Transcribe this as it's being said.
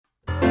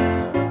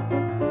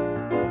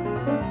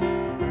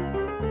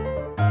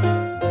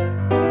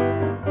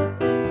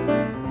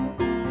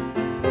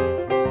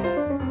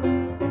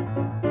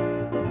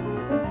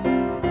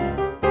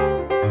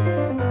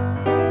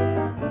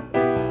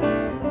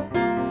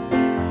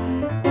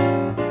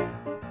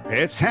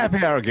It's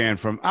Happy Hour again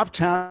from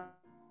Uptown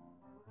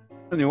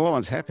New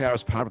Orleans. Happy Hour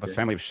is part of the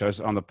family of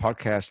shows on the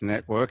podcast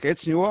network.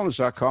 It's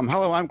neworleans.com.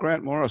 Hello, I'm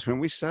Grant Morris. When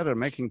we started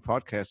making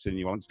podcasts in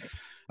New Orleans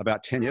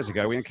about 10 years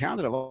ago, we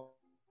encountered a lot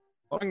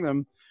of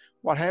them.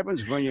 What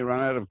happens when you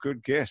run out of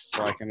good guests,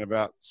 like in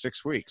about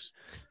 6 weeks?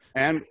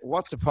 And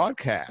what's a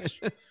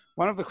podcast?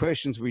 One of the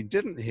questions we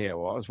didn't hear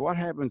was, what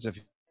happens if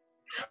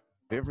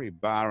every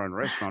bar and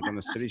restaurant in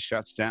the city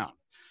shuts down?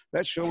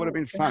 That sure would have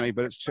been funny,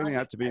 but it's turning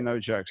out to be no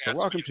joke. So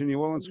welcome to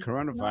New Orleans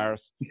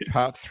Coronavirus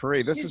Part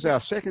 3. This is our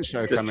second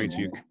show coming to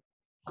you.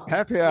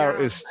 Happy Hour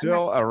is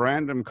still a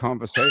random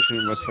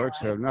conversation with folks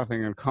who have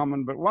nothing in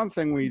common, but one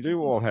thing we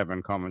do all have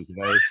in common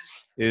today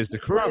is the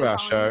crew of our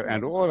show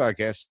and all of our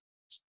guests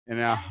in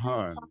our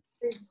home.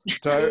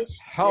 So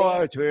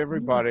hello to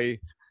everybody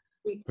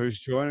who's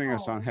joining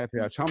us on Happy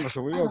Hour. Thomas,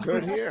 are we all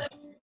good here?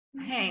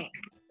 Hey.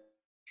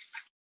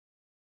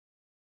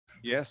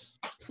 Yes?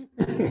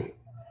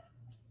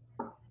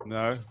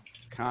 No,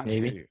 can't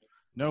Maybe. hear you.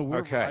 No,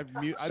 we're, Okay.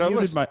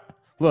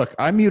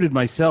 I muted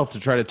myself to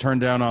try to turn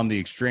down on the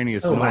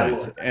extraneous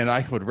noise, and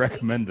I would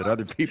recommend that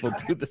other people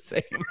do the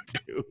same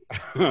too.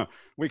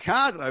 We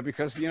can't though,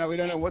 because we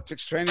don't know what's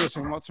extraneous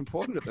and what's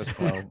important at this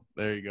point. Well,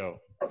 there you go.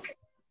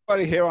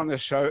 Everybody here on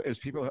this show is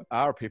people who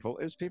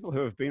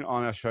have been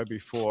on our show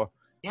before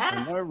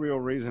Yes. for no real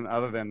reason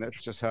other than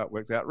that's just how it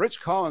worked out. Rich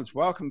Collins,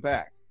 welcome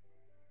back.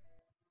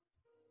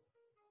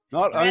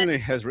 Not only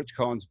has Rich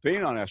Collins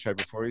been on our show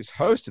before, he's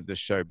hosted this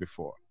show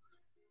before.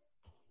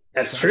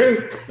 That's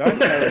true. Don't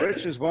know,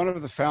 Rich is one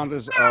of the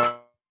founders of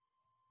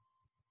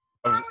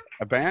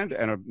a band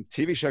and a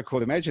TV show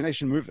called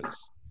Imagination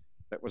Movers.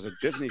 That was a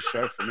Disney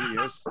show for many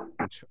years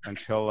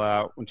until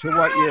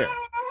what year?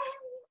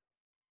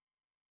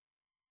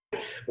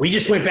 We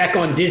just went back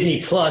on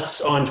Disney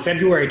Plus on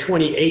February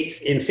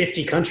 28th in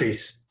 50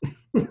 countries.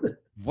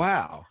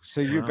 Wow. So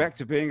you're back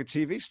to being a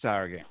TV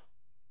star again.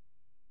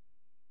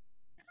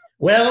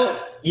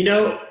 Well,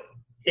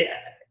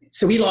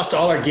 so we lost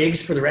all our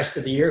gigs for the rest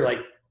of the year, like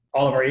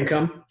all of our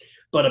income.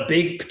 But a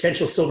big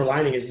potential silver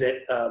lining is that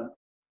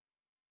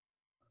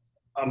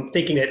I'm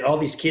thinking that all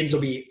these kids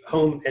will be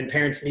home and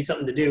parents need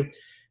something to do.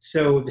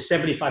 So the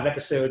 75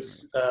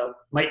 episodes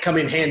might come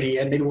in handy,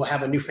 and maybe we'll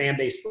have a new fan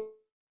base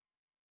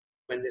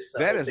when this.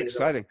 That is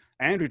exciting.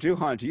 Andrew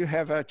Duhon, do you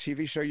have a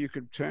TV show you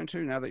could turn to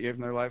now that you have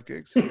no live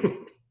gigs?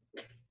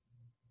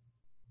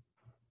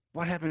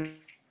 What happened?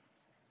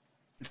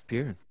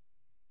 Beer.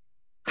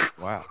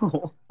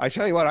 Wow. I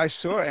tell you what, I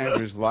saw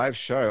Andrew's live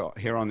show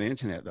here on the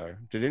internet, though.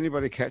 Did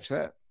anybody catch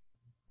that?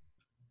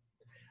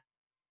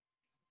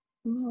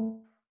 No.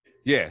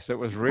 Yes, it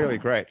was really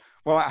great.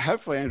 Well,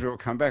 hopefully Andrew will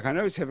come back. I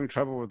know he's having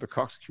trouble with the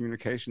Cox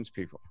Communications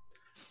people.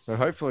 So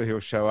hopefully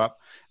he'll show up.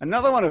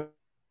 Another one of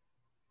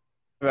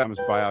comes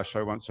by our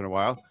show once in a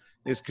while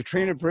is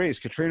Katrina Breeze.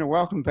 Katrina,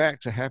 welcome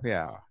back to Happy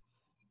Hour.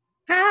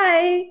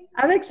 Hi,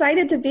 I'm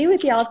excited to be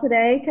with y'all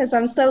today because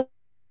I'm so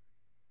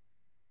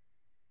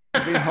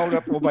Being holed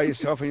up all by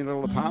yourself in your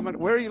little apartment.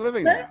 Where are you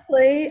living now?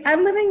 mostly.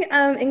 I'm living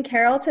in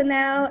Carrollton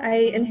now.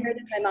 I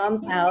inherited my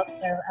mom's house,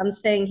 so I'm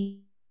staying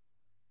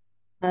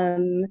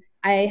here.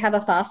 I have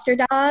a foster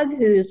dog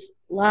who's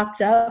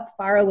locked up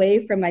far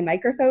away from my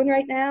microphone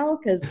right now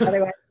because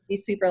otherwise it'd be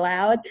super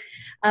loud.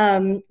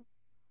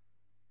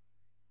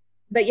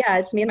 But yeah,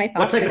 it's me and my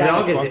What foster type of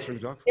dog is Foster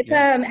it? dog? It's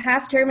Yeah.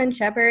 half German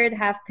Shepherd,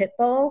 half Pit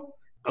Bull.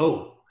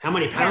 Oh, how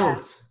many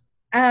pounds?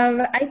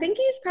 I think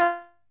he's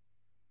probably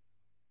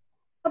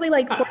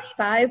like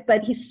 45,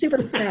 but he's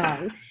super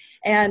strong.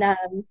 And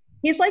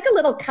he's like a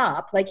little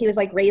cop. Like he was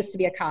like raised to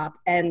be a cop.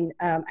 And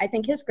I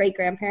think his great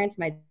grandparents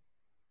might be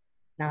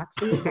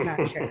Nazis. I'm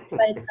not sure.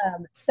 But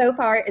so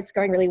far it's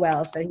going really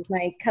well. So he's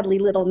my cuddly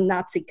little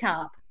Nazi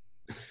cop.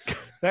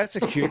 That's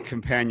a cute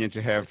companion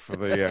to have for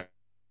the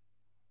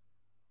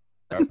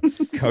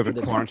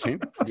COVID quarantine.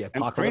 Yeah,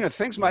 And Karina,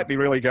 things might be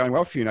really going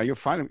well for you now. You'll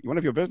find one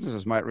of your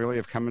businesses might really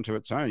have come into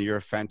its own. You're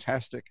a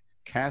fantastic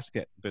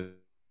casket business.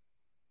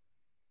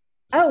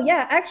 Oh,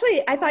 yeah.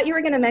 Actually, I thought you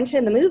were going to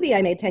mention the movie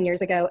I made 10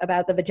 years ago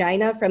about the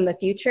vagina from the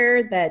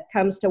future that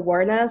comes to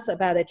warn us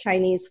about a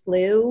Chinese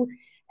flu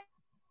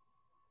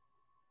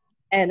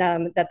and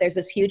that there's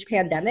this huge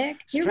pandemic.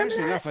 Do you remember Strangely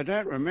that? enough, I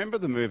don't remember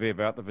the movie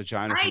about the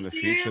vagina from the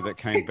future that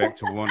came back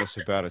to warn us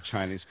about a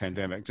Chinese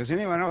pandemic. Does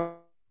anyone else?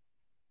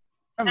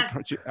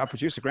 Our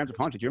producer, Graham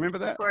DePonte, do you remember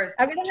that? Of course.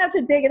 I'm going to have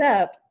to dig it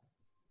up.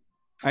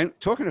 And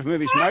talking of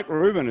movies, Mike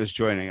Rubin is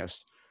joining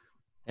us.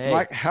 Hey,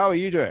 Mike, how are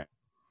you doing?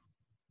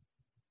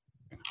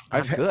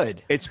 I'm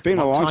good. It's been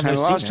a long time.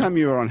 no The last see, time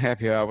you were on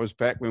Happy Hour was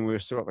back when we were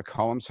still at the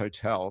Columns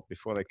Hotel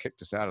before they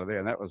kicked us out of there,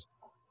 and that was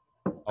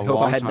I a hope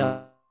I long had time.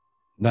 nothing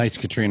Nice,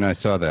 Katrina. I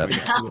saw that.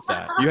 to do with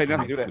that. You had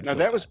nothing to do with that. No,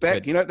 that was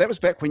back. Good. That was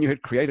back when you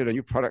had created a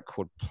new product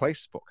called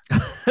Placebook.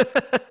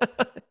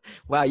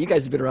 Wow, you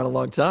guys have been around a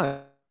long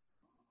time.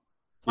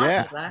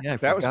 Yeah. Yeah, I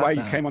That was forgot why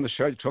you that. came on the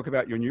show to talk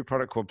about your new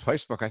product called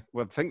Placebook. I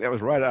think that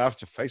was right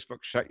after Facebook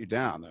shut you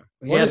down, though.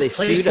 What Yeah, does they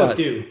sued Facebook us.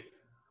 do?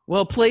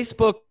 Well,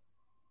 Placebook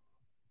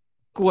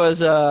was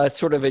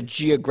sort of a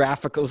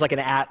geographical, it was like an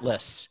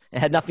atlas. It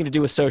had nothing to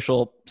do with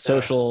social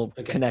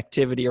Okay.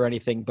 connectivity or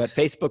anything, but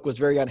Facebook was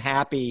very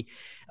unhappy.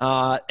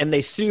 And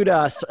they sued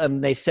us,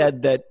 and they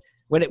said that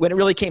when it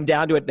really came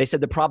down to it, they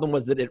said the problem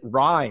was that it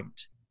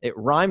rhymed. It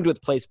rhymed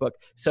with Facebook.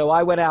 So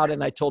I went out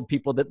and I told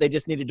people that they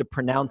just needed to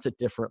pronounce it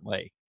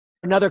differently.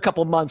 Another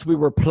couple months, we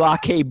were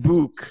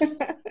Plaquebook.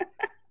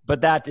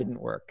 But that didn't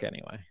work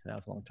anyway. That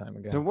was a long time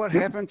ago. So what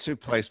happened to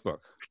Facebook?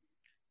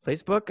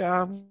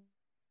 Facebook,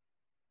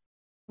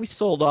 we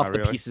sold off Oh, the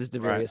really? pieces to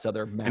Right. various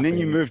other And then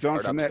you mapping moved on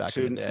from startups that back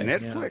to in the day.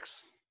 Yeah.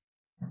 Netflix.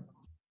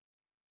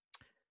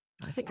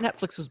 I think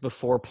Netflix was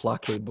before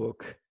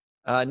Plaquebook.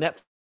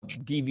 Net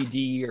DVD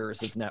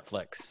years of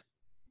Netflix.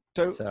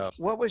 So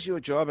what was your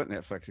job at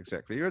Netflix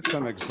exactly? You had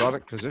some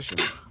exotic position.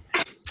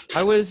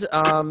 I was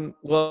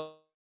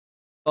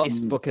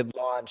Facebook had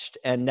launched,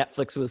 and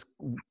Netflix was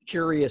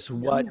curious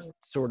what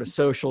sort of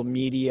social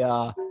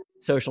media,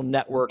 social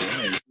network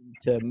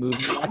to move.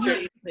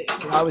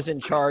 I was in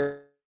charge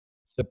of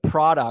the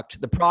product.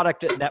 The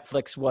product at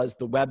Netflix was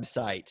the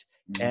website,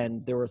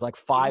 and there was like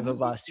 5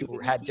 of us who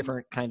had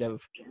different kind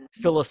of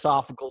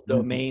philosophical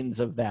domains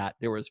of that.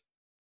 There was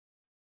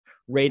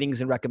ratings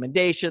and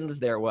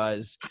recommendations. There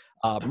was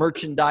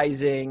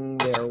merchandising.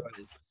 There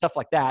was stuff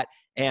like that.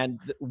 And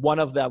one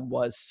of them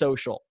was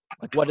social.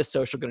 Like, what is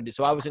social going to do?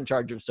 So I was in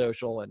charge of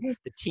social, and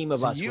the team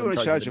of So us you were were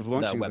in charge of the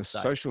launching the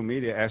website. social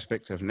media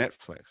aspect of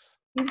Netflix.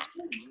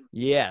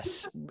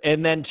 Yes.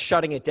 And then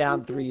shutting it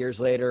down 3 years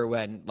later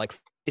when like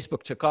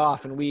Facebook took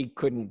off and we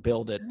couldn't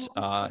build it.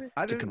 I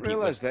to didn't compete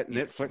realize with that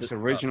Netflix the-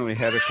 originally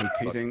had a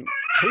competing.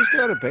 Who's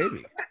got a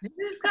baby?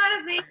 Who's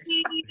got a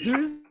baby?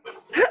 Who's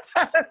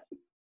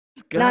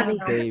Not got a me.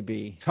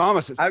 baby?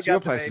 Thomas, it's I've your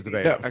got the place is the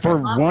baby. baby. Yeah, Okay. for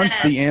Love once,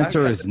 that. the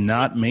answer is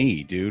not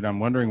me, dude. I'm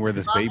wondering where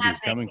this Love baby that is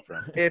coming baby.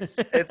 from.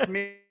 It's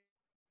me,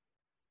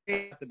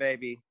 the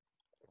baby.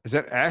 Is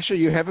that Asher?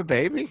 You have a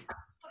baby?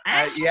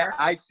 Asher,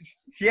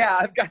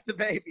 I've got the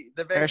baby.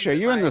 The baby. Asher, are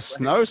you in the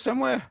snow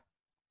somewhere?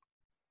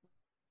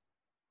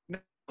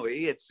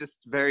 It's just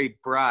very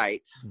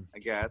bright, I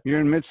guess. You're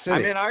in Mid I'm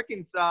City. in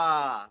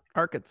Arkansas.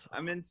 Arkansas.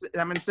 I'm in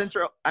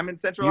central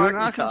You're in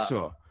Arkansas.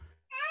 Arkansas.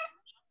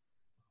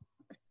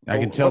 I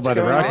can Well, tell what's by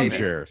the going on rocking there?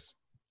 chairs.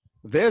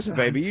 There's a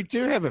baby. You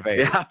do have a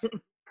baby.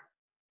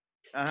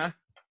 Yeah.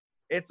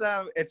 It's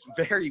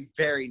very,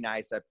 very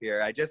nice up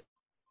here. I just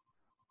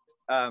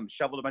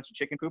shoveled a bunch of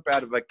chicken poop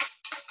out of like.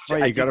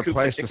 Well, I you got a decooped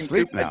place to chicken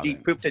sleep coop. now, I then.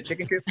 decooped a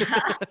chicken coop.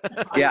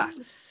 Yeah.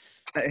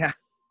 Yeah.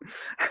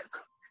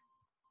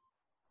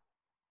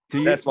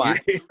 That's why.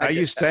 Are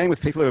you staying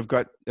with people who have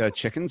got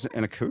chickens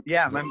in a coop?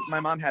 Yeah, my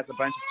mom has a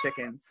bunch of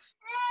chickens.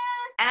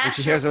 And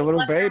she Asher, has a little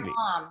love your baby.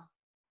 mom.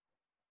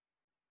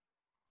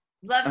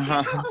 Love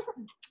Uh-huh.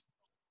 you.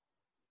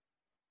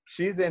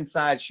 She's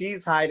inside.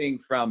 She's hiding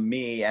from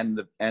me and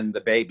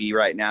the baby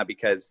right now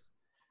because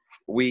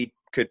we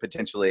could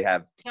potentially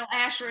have. No,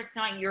 Asher, it's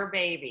not your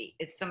baby.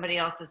 It's somebody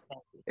else's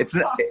baby.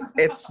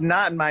 It's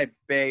not my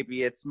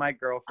baby. It's my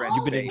girlfriend's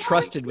You've been baby.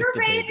 entrusted with Your the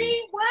baby?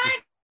 baby.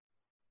 What?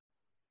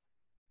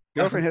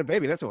 Girlfriend had a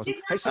baby. That's awesome.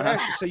 Hey, so Uh-huh.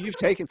 Asher, so you've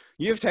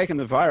taken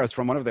the virus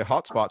from one of the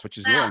hotspots, which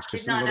is New Wow, Orleans, did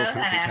just in a not little know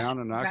that, country Asher. town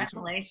in Arkansas.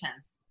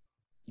 Congratulations.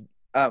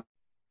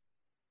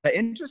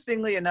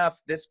 Interestingly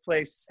enough, this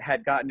place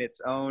had gotten its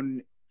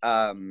own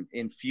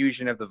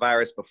infusion of the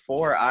virus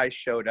before I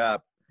showed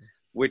up,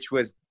 which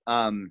was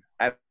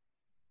at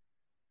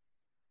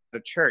a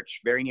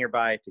church very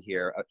nearby to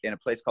here in a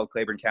place called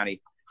Claiborne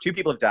County. 2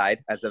 people have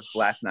died as of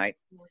last night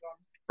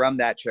from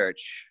that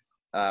church.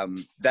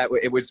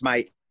 It was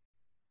my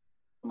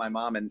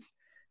mom and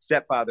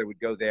stepfather would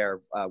go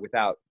there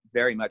without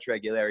very much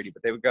regularity,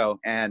 but they would go,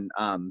 and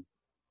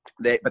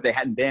they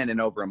hadn't been in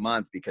over a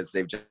month because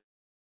they've just.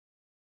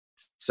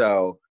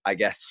 So I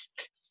guess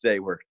they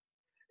were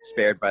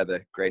spared by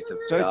the grace of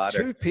So God.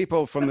 2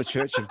 people from the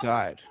church have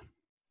died.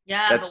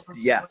 Yeah. That's- but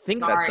yeah,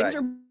 Things, that's things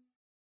right.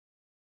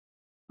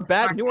 are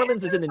bad. New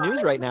Orleans is in the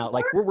news right now.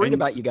 Like, we're worried And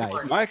about you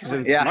guys. Mike's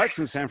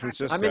in San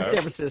Francisco. I'm in San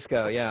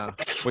Francisco. Yeah.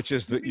 Which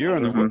is you're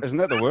in the isn't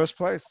that the worst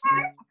place?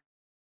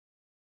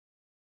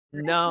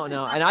 No.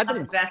 And I've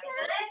been Best-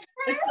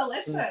 It's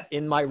delicious.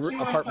 in my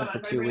apartment for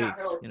 2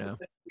 weeks. You know.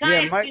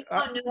 Yeah, Guys, Mike,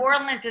 New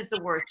Orleans is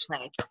the worst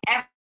place.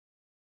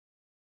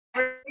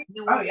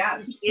 New Oh, yeah.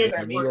 Orleans is Yeah,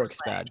 the New worst York's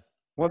place. bad.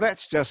 Well,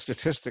 that's just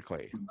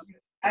statistically.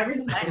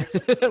 Everything.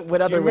 What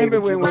Do other you way remember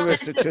would you when we Well, were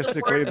this is the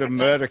statistically the worst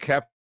murder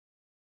cap?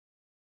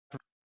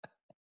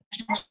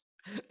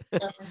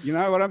 You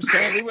know what I'm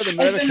saying? We were the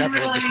murder It's been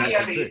capital of the really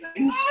country too.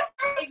 amazing.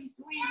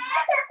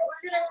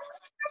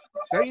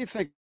 Don't you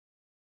think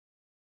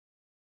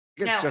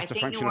it's No, I just a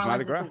think function New of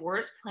Mardi Orleans Gras? is the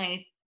worst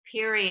place,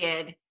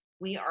 period.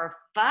 We are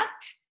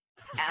fucked.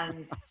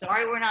 And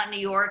sorry we're not New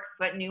York,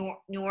 but New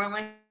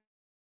Orleans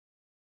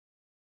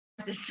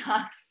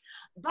sucks.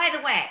 By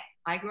the way,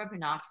 I grew up in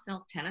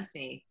Knoxville,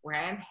 Tennessee, where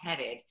I'm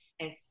headed.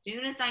 As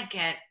soon as I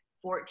get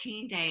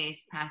 14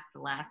 days past the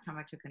last time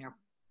I took an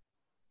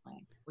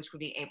airplane, which would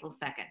be April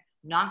 2nd,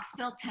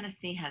 Knoxville,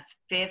 Tennessee has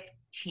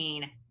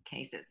 15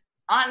 cases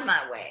on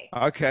my way.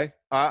 Okay.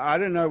 I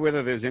don't know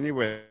whether there's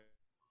anywhere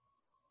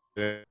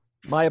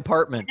My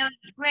apartment. No,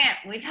 Grant,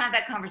 we've had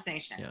that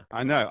conversation. Yeah.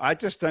 I know. I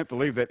just don't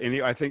believe that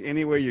I think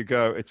anywhere you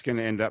go, it's going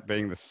to end up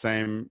being the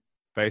same,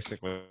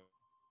 basically.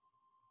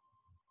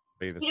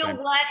 You know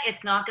what?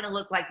 It's not going to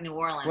look like New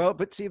Orleans. Well,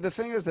 but see, the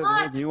thing is that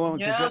What? with New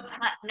Orleans is that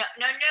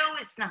no,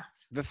 it's not.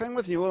 the thing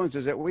with New Orleans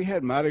is that we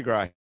had Mardi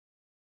Gras.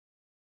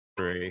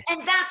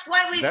 And that's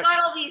why we've That's-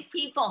 got all these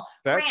people.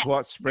 That's Grant,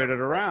 what spread it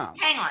around.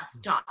 hang on,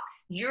 stop.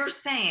 You're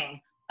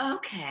saying,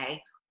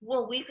 okay,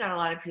 well, we've got a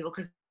lot of people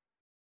because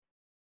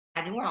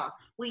New Orleans.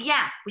 Well,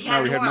 yeah, we had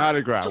No, we New had Orleans.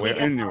 Mardi Gras. So We're we had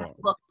in New Mardi- Orleans.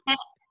 well,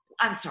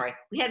 I'm sorry,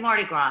 we had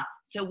Mardi Gras.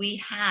 So we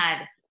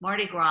had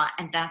Mardi Gras,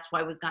 and that's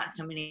why we've got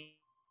so many.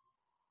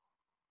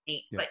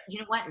 But you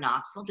know what?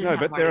 Knoxville didn't No, have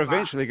but Mardi they're Gras.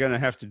 eventually going to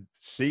have to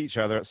see each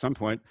other at some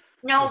point.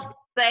 No,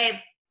 babe,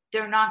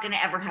 they're not going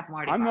to ever have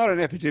Mardi I'm Gras. not an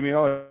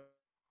epidemiologist.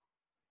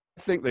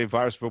 I think the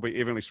virus will be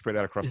evenly spread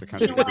out across the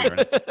country. You know what? and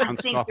it's I think you're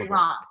unstoppable.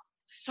 wrong.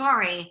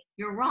 Sorry,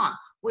 you're wrong.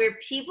 Where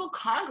people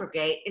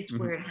congregate is Mhm.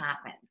 where it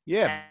happens.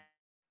 Yeah,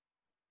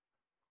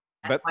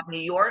 That's but- why New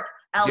York,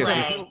 Yes, LA,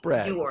 it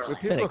spreads. New where Orleans.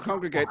 people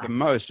congregate the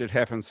most, it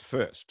happens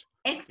first.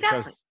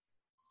 Exactly.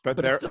 But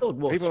But there, it still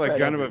will people are spread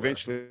going to everywhere.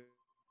 eventually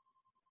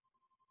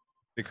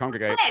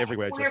congregate But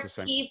everywhere where just the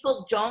same.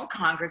 people don't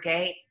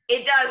congregate,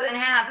 it doesn't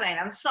happen.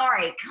 I'm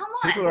sorry. Come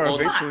on. People are come on.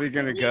 eventually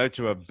going to go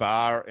to a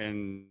bar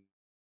in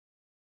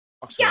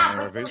Oxford, Yeah, and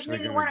they're but eventually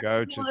maybe going one to of go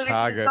the people to that are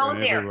gonna Target go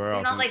and there. everywhere There's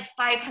else. not And- like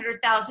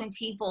 500,000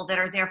 people that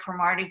are there for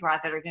Mardi Gras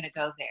that are going to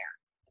go there.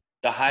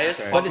 The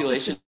highest Okay. But it's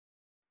population just-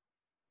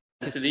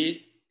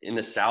 density in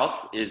the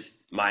South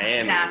is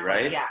Miami, Exactly,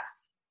 right?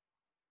 Yes.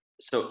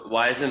 So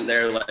why isn't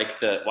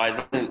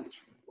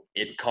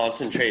it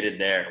concentrated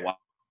there? Why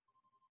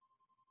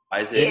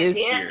is It it is.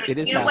 here? It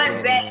is You know what,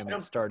 happening. Ben? and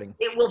it's starting.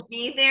 It will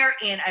be there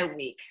in a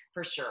week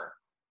for sure.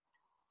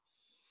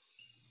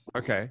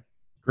 Okay.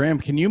 Graham,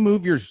 can you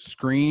move your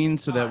screen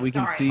so that Oh, we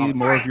can sorry. see Oh,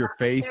 more of sorry. your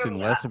face There and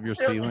we less go. of your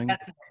Really, ceiling?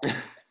 that's-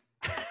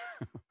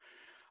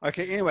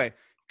 Okay. Anyway,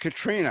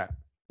 Katrina,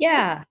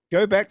 Yeah.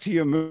 go back to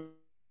your movie.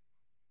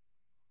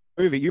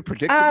 You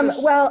predicted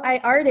this? Well, I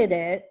arted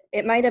it.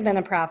 It might have been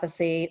a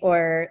prophecy,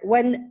 or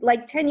when,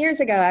 like 10 years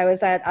ago, I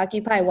was at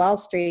Occupy Wall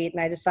Street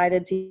and I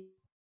decided to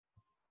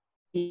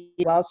use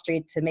Wall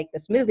Street to make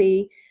this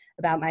movie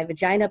about my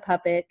vagina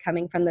puppet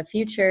coming from the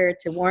future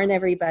to warn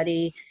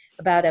everybody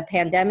about a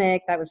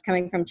pandemic that was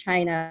coming from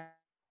China,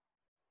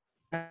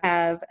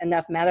 have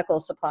enough medical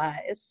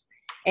supplies.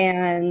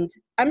 And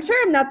I'm sure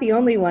I'm not the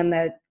only one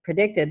that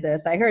predicted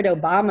this. I heard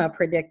Obama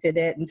predicted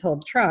it and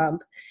told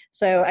Trump.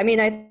 So, I mean,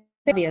 I think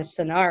it'd be a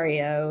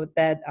scenario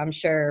that I'm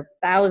sure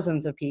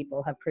thousands of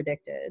people have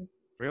predicted.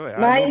 Really? I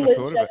Mine never was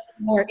thought of it. just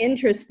more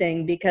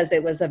interesting because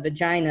it was a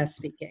vagina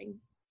speaking.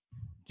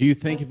 Do you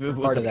think if it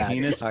was Part a of that.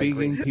 penis I agree.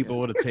 speaking, people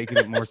would have taken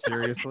it more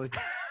seriously?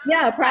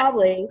 Yeah,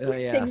 probably.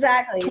 Yeah.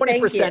 Exactly.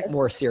 20% Thank you.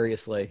 more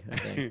seriously, I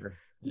think. or-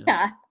 yeah.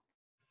 Yeah.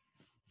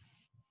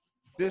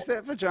 Does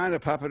that vagina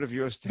puppet of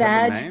yours have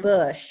a Badge name?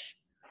 Bush.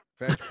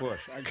 Vag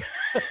Bush. Okay.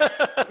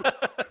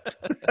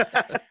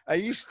 Are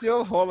you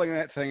still hauling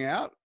that thing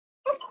out?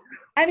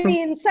 I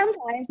mean,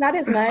 sometimes, not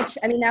as much.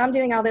 I mean, now I'm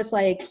doing all this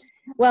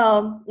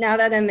well, now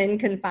that I'm in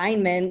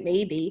confinement,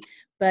 maybe.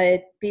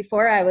 But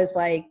before I was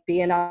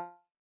being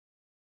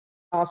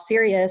all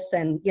serious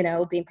and,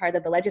 being part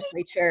of the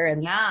legislature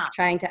and Yeah.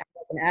 trying to act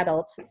like an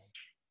adult.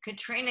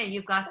 Katrina,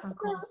 you've got some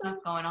cool stuff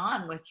going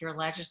on with your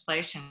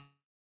legislation.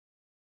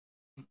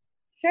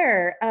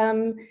 Sure.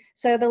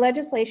 So the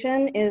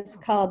legislation is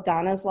called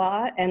Donna's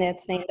Law, and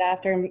it's named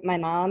after my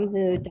mom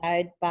who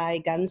died by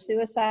gun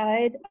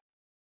suicide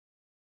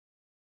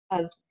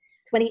of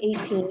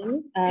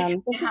 2018.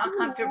 This is How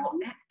my comfortable,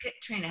 mom.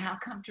 Katrina, how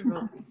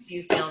comfortable do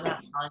you feel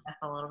about telling us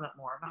a little bit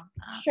more about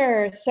that?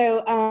 Sure.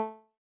 So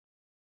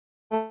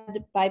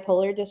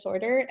bipolar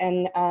disorder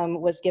and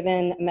was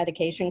given a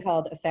medication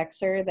called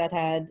Effexor that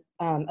had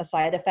a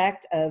side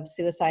effect of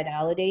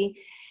suicidality.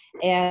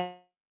 And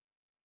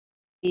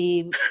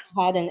she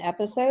had an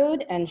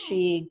episode and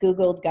she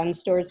Googled gun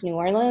stores New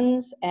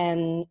Orleans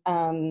and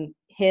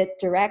hit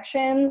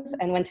directions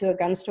and went to a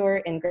gun store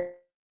in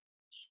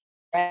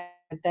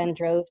then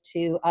drove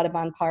to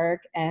Audubon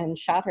Park and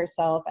shot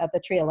herself at the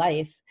Tree of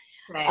Life.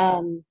 Okay.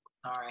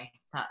 Sorry.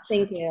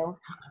 Thank you.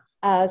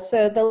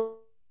 So the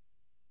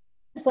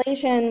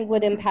legislation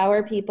would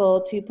empower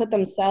people to put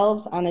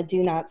themselves on a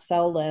do not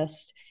sell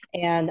list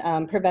and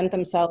prevent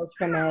themselves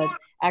from an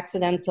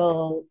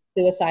accidental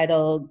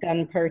suicidal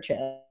gun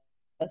purchase.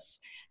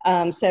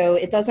 So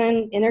it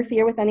doesn't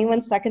interfere with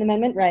anyone's Second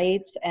Amendment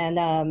rights,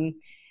 and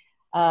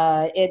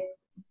it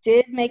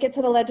did make it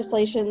to the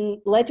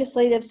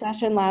legislative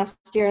session last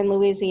year in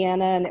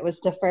Louisiana, and it was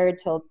deferred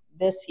till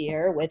this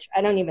year, which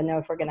I don't even know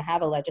if we're going to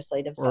have a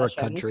legislative Or a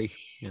session. country.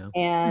 Yeah.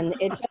 And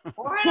it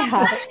Or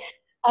yeah.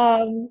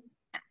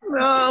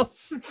 No.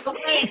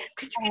 Wait,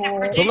 Katrina, So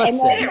Virginia let's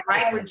did say- it,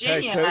 right?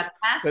 Virginia so-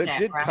 passed But it it,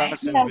 did right?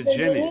 pass in Yeah,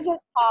 Virginia.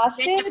 just passed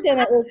it, and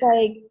it was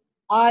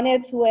on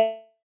its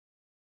way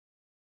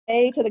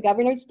to the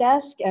governor's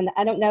desk. And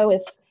I don't know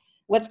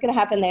what's going to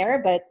happen there,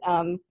 but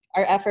our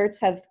efforts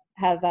have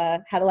had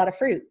a lot of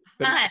fruit.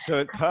 But, so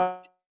it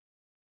passed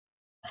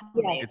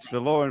Yes. It's the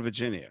law in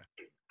Virginia.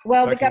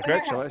 Well, So the governor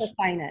has to congratulations.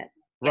 sign it.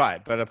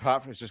 Right, but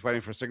apart from it's just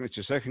waiting for a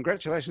signature. So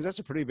congratulations, that's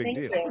a pretty big Thank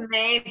deal. you.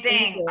 Amazing.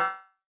 Thank you.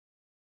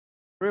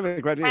 Really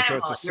a great deal. So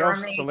it's a Incredible. You're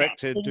amazing.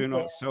 self-selected Thank do you.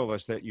 not sell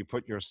list that you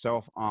put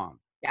yourself on.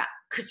 Yeah.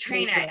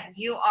 Katrina, Thank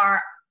you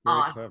are Very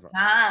awesome. clever.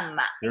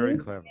 Very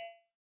Thank clever.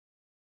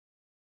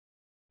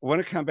 I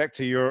want to come back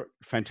to your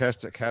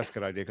fantastic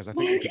casket idea because I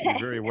think you could be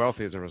very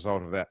wealthy as a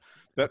result of that.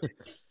 But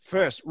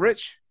first,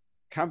 Rich,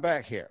 come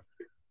back here.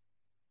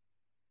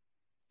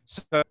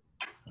 So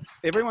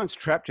everyone's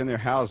trapped in their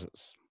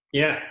houses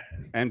Yeah.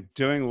 and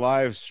doing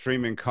live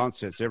streaming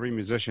concerts, every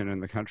musician in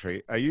the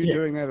country. Are you Yeah.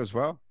 doing that as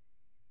well?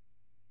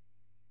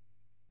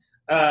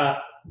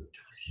 I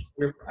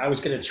was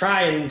going to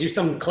try and do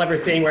some clever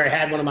thing where I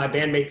had one of my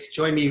bandmates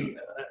join me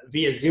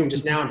via Zoom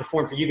just now and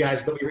perform for you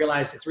guys, but we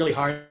realized it's really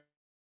hard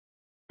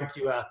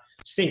to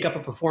sync up a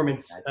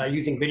performance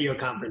using video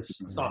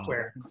conference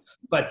software.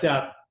 But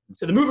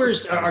so the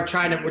movers we're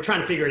trying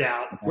to figure it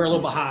out. We're a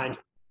little behind.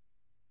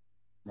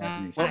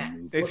 Well,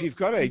 if you've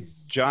got a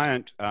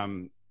giant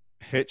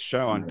hit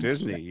show on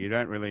Disney, you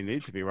don't really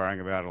need to be worrying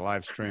about a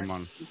live stream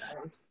on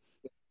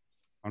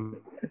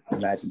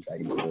Imagine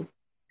Dragon Ball.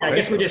 I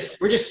guess we're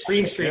just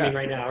streaming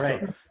right now,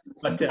 right?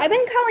 But I've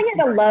been calling it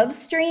a love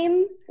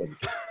stream. what's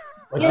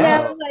You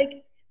that? know,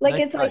 like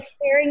Nice it's like touch.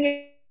 sharing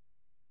your.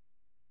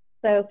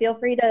 So feel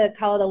free to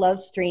call it a love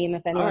stream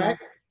if anyone All right.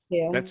 wants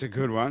to. That's a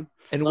good one.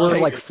 And we're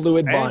Hey, like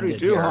fluid Andrew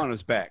bonded here. Duhon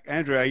is back.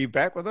 Andrew, are you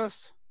back with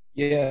us?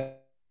 Yeah.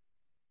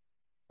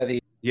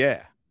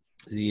 Yeah.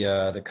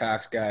 The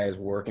Cox guy is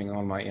working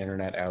on my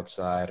internet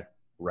outside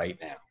right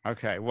now.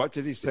 Okay. What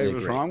did he say Really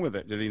was great. wrong with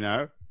it? Did he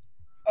know?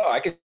 Oh, I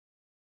can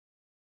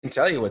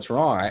tell you what's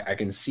wrong. I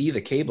can see the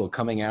cable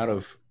coming out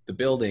of the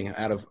building,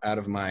 out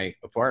of my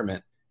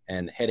apartment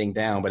and heading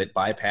down, but it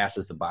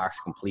bypasses the box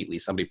completely.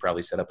 Somebody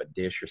probably set up a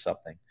dish or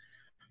something,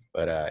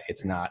 but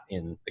it's not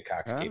in the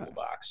Cox cable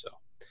box. So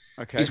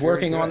Okay. he's very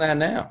working on good. that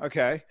now.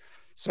 Okay.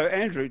 So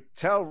Andrew,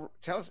 tell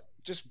us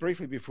just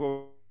briefly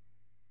before,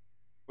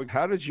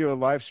 how did your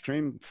live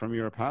stream from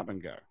your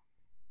apartment go?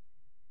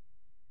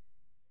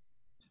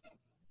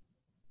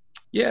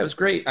 Yeah, it was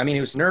great. I mean, it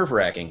was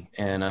nerve-wracking,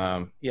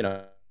 and you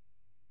know,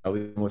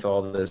 with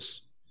all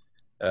this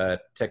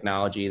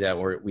technology that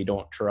we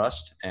don't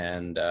trust,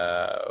 and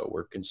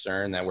we're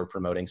concerned that we're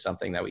promoting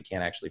something that we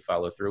can't actually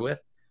follow through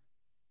with.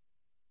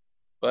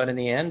 But in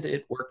the end,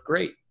 it worked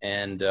great,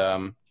 and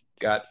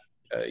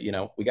you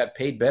know, we got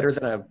paid better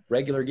than a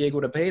regular gig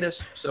would have paid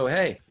us. So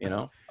hey, you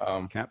know,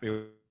 Can't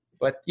be.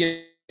 but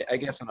yeah, I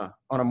guess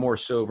on a more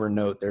sober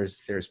note,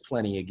 there's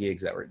plenty of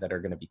gigs that are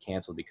going to be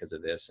canceled because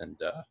of this,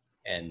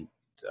 and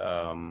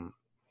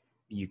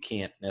you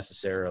can't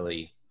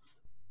necessarily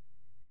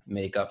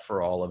make up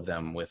for all of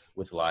them with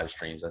live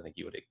streams. I think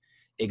you would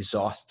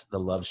exhaust the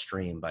love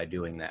stream by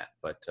doing that.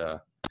 But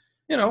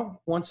you know,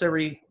 once a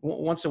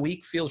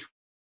week feels.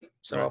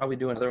 So I'll be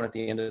doing another one at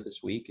the end of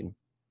this week. And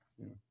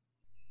you know.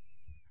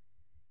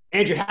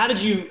 Andrew, how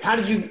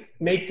did you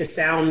make the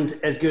sound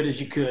as good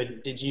as you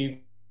could? Did you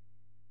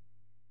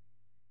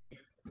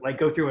like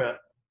go through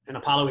an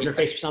Apollo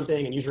interface or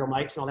something and use real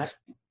mics and all that?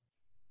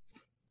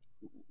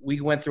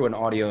 We went through an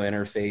audio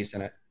interface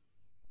and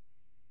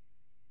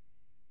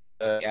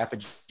a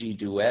Apogee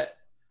Duet,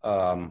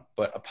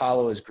 but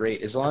Apollo is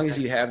great as long as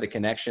you have the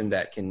connection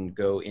that can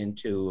go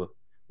into.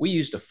 We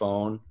used a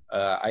phone.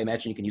 I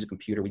imagine you can use a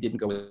computer. We didn't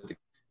go with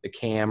the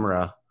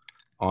camera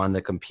on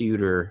the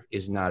computer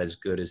is not as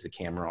good as the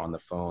camera on the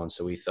phone.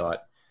 So we thought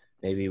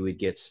maybe we'd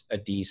get a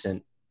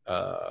decent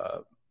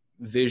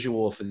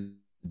visual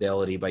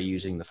fidelity by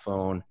using the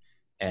phone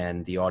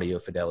and the audio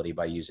fidelity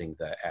by using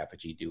the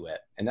Apogee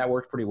Duet. And that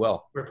worked pretty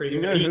well. We're pretty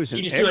You good. know who's You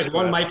an just do like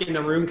one expert? mic in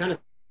the room kind of.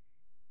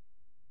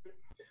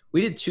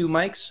 We did 2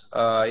 mics.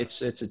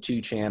 It's a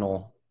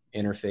 2-channel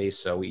interface.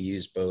 So we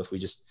used both. We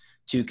just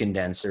 2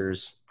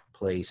 condensers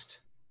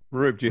placed.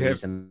 Rube, do you have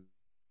reasonably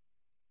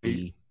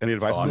any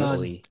advice on this?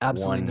 thoughtfully. None.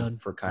 Absolutely one none.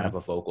 for kind of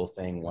a vocal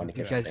thing, one to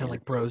You get guys sound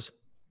like pros.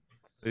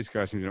 These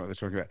guys seem to know what they're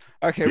talking about.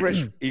 Okay,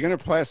 Rich, are you going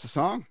to play us a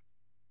song?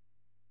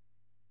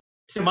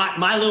 So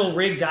my little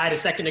rig died a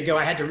second ago.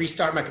 I had to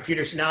restart my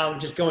computer, so now I'm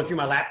just going through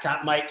my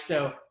laptop mic.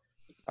 So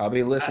I'll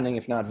be listening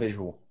if not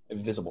visible.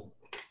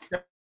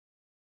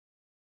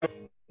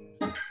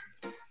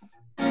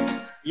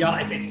 yeah,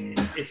 if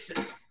it's.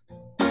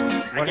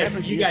 I What guess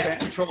happened to you your guys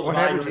control the What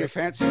volume. happened to your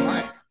fancy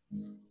mic?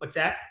 What's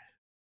that?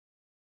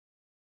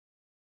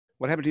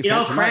 What happened to It your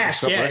all fancy mic? crashed.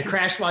 Stop Yeah, it working?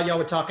 crashed while y'all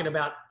were talking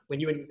about when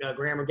you and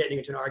Graham were getting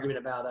into an argument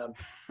about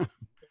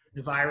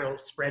the viral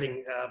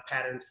spreading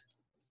patterns.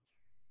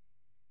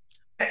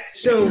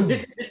 So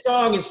this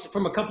song is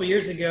from a couple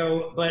years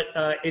ago, but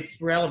it's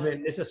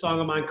relevant. It's a song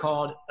of mine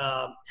called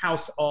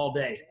 "House All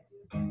Day."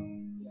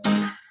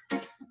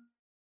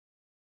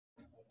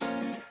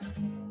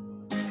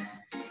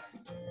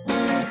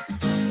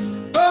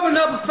 Open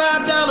up a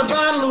 $5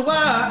 bottle of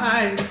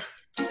wine.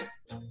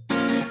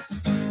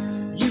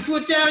 You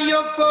put down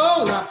your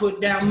phone, I put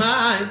down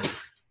mine.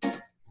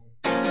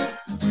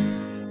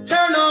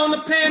 Turn on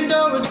the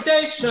Pandora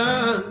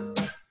station.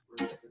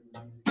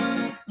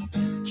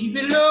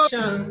 below.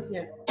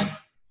 Yeah.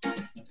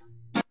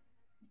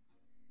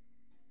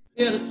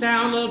 Hear the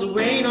sound of the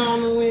rain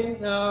on the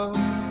window.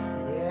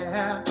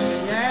 Yeah,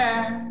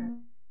 yeah.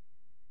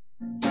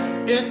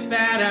 It's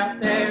bad out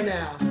there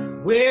now.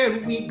 Where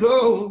do we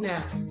go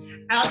now?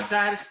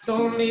 Outside it's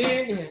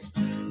storming, yeah.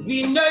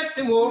 We nice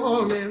and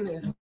warm, and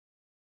yeah.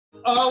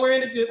 Oh, we're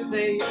in a good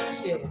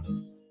place, yeah.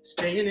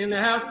 Staying in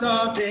the house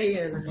all day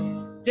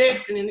and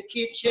dancing in the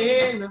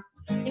kitchen.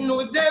 You know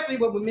exactly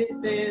what we're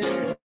missing.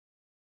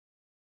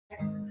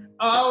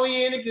 Oh,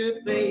 we in a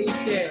good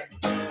place, yeah.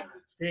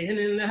 Staying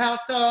in the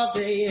house all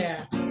day,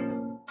 yeah.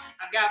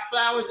 I got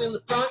flowers in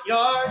the front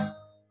yard.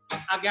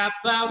 I got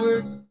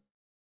flowers.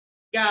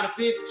 Got a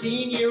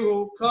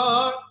 15-year-old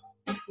car.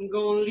 I'm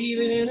gonna leave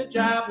it in the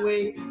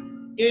driveway.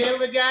 Yeah,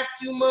 we got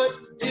too much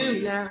to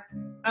do now.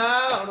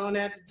 I don't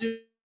have to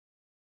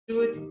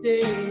do it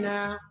today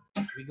now.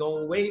 We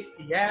gonna waste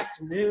the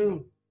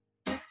afternoon.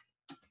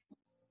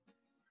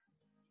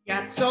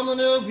 Got something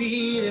to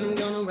read and I'm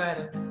gonna write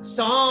a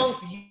song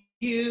for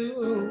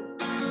you.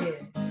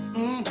 Yeah,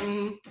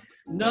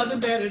 nothing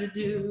better to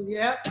do,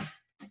 yeah.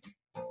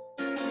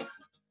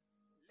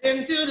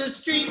 Into the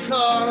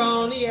streetcar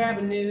on the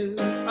avenue,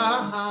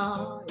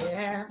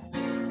 yeah.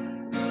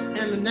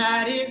 And the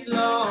night is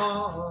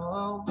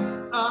long,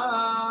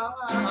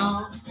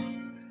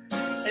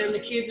 and the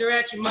kids are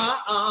at your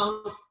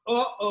mom's,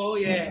 oh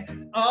yeah,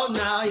 oh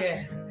now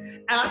yeah.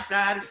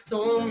 Outside it's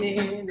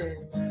storming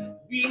and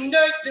we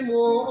nice and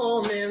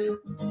warm, and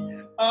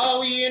oh,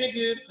 we in a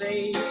good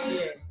place,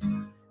 yeah.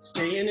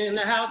 Staying in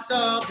the house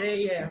all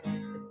day, yeah.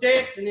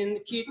 Dancing in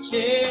the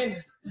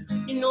kitchen.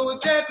 You know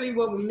exactly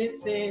what we're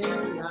missing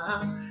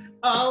now.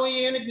 Oh,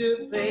 we in a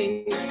good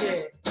place,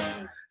 yeah.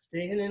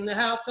 Staying in the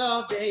house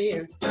all day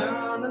and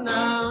na na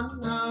na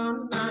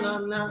na na na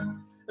na.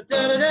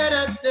 Da da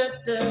da da da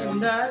da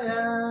da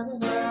da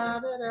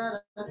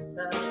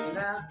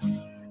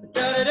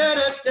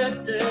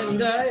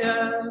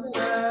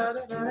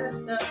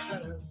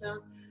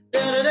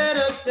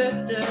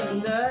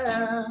da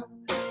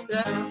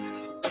da.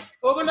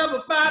 Open up a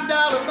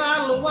 $5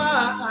 bottle of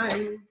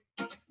wine.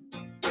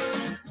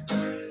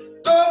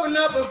 Open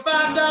up a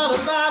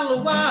 $5 bottle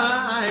of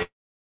wine.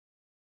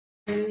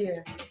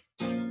 Yeah.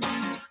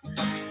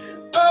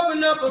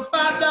 Open up a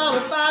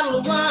 $5 bottle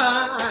of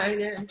wine.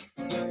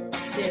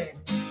 Yeah.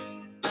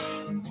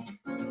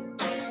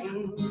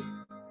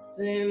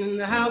 Sitting in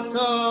the house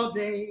all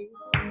day.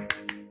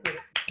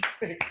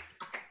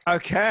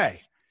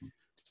 Okay.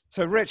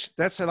 So, Rich,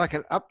 that's like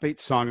an upbeat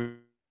song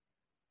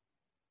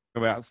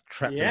about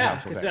trapped in the Yeah,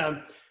 house.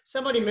 because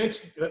somebody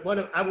mentioned one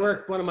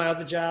of my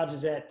other jobs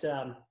is at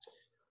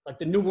like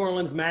the New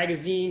Orleans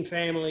Magazine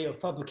family of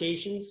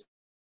publications.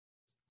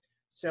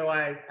 So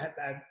I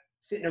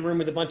sit in a room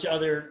with a bunch of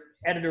other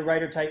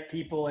editor-writer type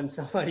people, and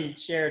somebody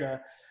shared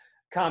a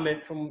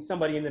comment from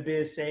somebody in the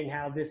biz saying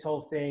how this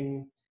whole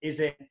thing is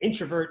an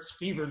introvert's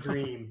fever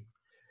dream.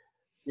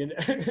 You know,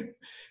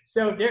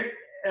 so there.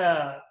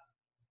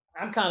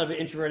 I'm kind of an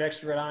introvert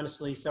extrovert,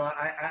 honestly. So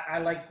I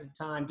like the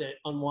time to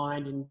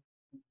unwind and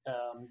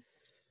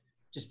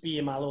just be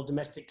in my little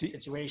domestic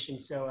situation.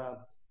 So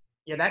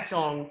yeah, that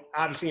song,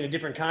 obviously in a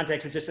different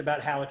context, was just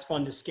about how it's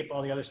fun to skip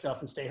all the other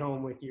stuff and stay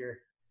home with your.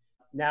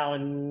 Now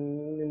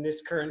in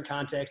this current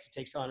context, it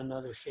takes on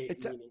another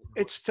shape.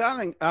 It's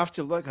starting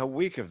after like a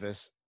week of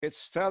this. It's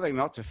starting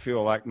not to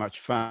feel like much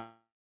fun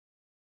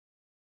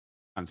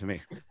to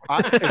me.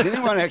 Is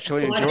anyone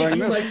actually enjoying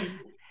this?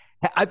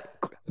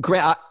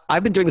 Grant,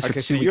 I've been doing this for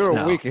 2 so weeks you're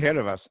now. a week ahead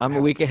of us. I'm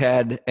a week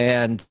ahead,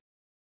 and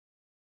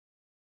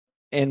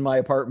in my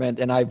apartment,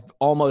 and I've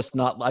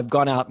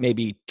gone out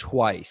maybe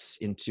twice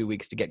in 2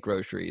 weeks to get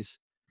groceries.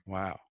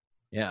 Wow.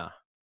 Yeah.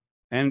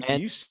 And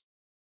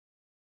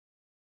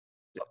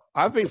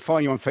I've been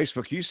following you on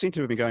Facebook. You seem to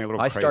have been going a little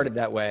crazy. I started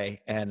that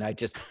way, and I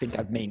just think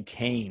I've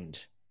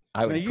maintained.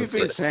 You've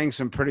been saying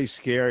some pretty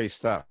scary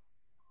stuff.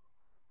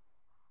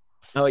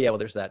 Oh yeah, well,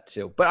 there's that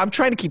too. But I'm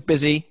trying to keep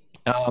busy.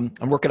 I'm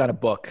working on a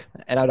book,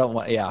 and I don't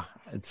want. Yeah,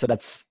 so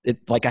that's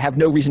it. Like I have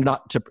no reason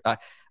not to.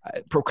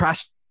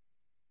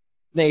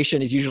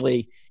 Procrastination is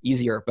usually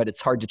easier, but it's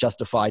hard to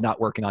justify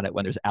not working on it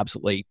when there's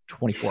absolutely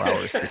 24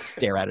 hours to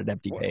stare at an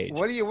empty page.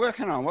 What are you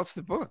working on? What's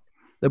the book?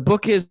 The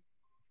book is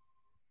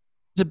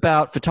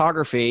about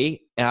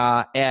photography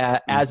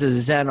as a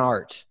Zen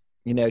art.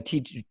 You know,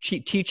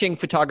 teaching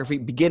photography,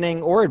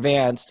 beginning or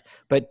advanced,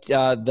 but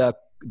the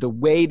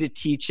way to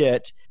teach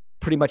it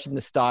pretty much in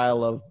the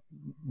style of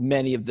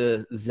many of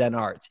the Zen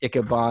arts,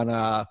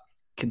 Ikebana,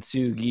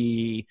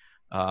 Kintsugi,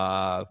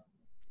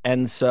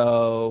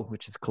 Enso,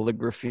 which is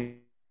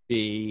calligraphy,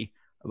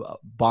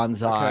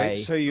 bonsai.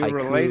 Okay, so you're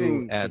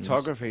relating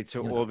photography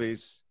to all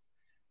these.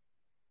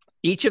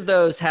 Each of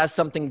those has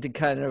something to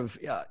kind of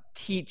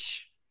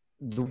teach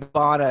the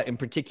Ikebana in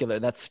particular.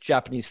 That's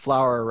Japanese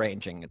flower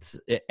arranging.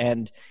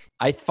 And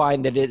I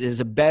find that it is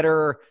a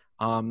better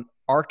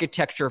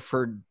architecture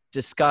for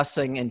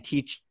discussing and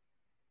teaching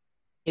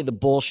the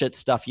bullshit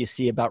stuff you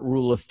see about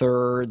rule of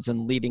thirds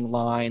and leading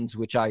lines,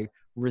 which I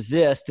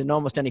resist. And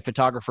almost any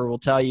photographer will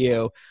tell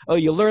you, oh,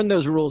 you learn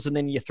those rules and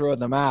then you throw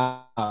them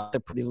out. They're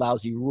pretty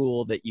lousy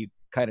rule that you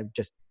kind of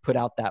just put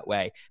out that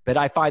way. But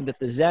I find that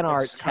the Zen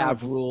arts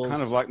have rules.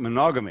 Kind of like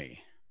monogamy.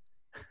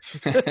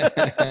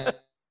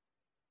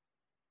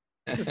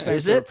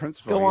 Is it?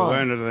 Principle. Go you on.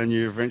 learn it and then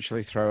you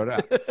eventually throw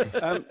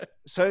it out.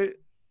 So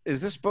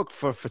is this book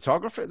for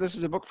photographer? This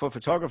is a book for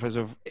photographers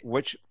of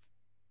which.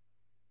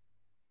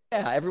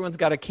 Yeah, everyone's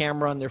got a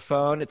camera on their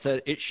phone.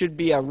 It should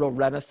be a real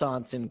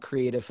renaissance in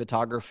creative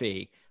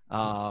photography.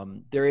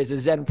 There is a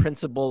Zen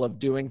principle of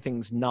doing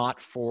things not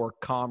for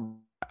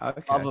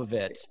love of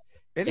it.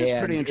 It is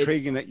pretty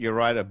intriguing that you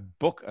write a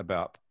book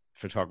about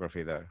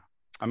photography, though.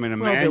 I mean, a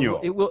manual.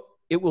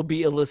 It will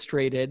be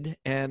illustrated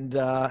and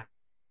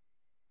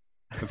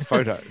with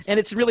photos. And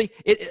it's really,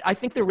 I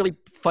think they're really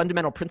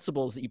fundamental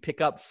principles that you pick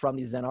up from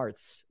these Zen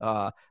arts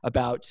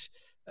about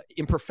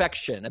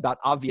imperfection, about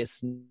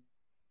obviousness,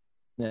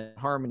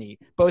 harmony,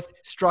 both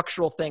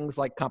structural things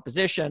like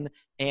composition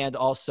and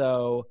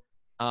also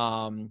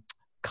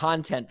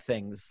content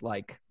things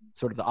like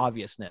sort of the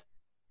obviousness.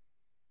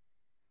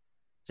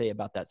 Say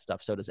about that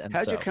stuff. So does Enso.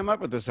 How'd you come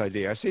up with this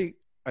idea? I see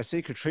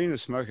Katrina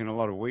smoking a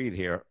lot of weed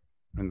here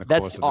in the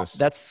course of this.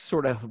 That's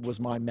sort of was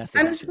my method.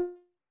 I'm smoking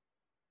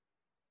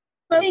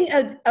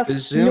a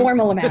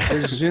normal amount.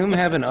 Does Zoom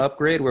have an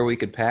upgrade where we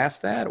could pass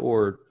that,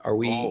 or are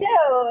we?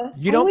 No,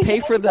 you don't pay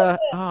for the.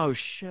 Oh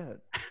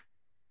shit.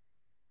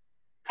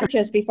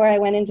 Just before I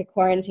went into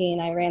quarantine,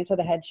 I ran to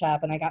the head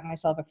shop and I got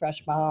myself a fresh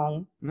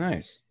bong.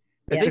 Nice.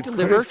 It's a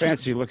pretty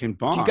fancy looking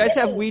bong. Do you guys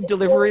have weed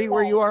delivery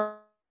where you are?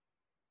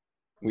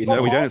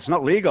 No, we don't. It's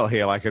not legal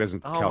here like it is in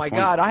California. Oh my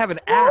God, I have an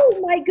app. Oh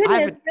my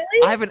goodness,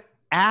 really? I have an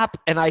app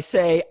and I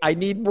say, I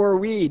need more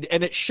weed.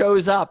 And it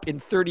shows up in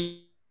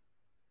 30.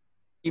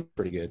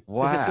 Pretty good.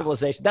 Wow. This is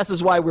civilization. This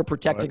is why we're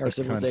protecting our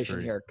civilization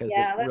country. here, because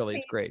Yeah, it let's really see.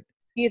 is great.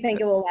 Do you think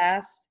it will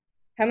last?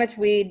 How much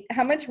weed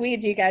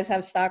do you guys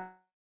have stocked?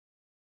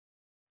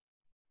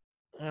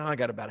 Oh, I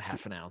got about a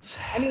half an ounce.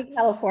 I mean,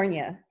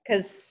 California.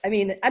 Because, I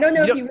mean, I don't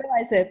know if you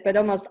realize it, but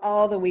almost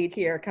all the weed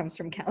here comes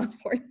from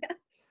California.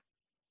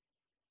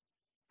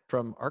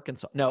 From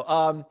Arkansas. No,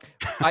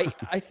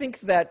 I think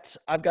that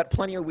I've got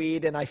plenty of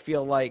weed, and I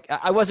feel like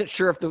I wasn't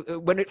sure if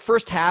when it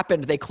first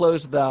happened, they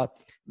closed the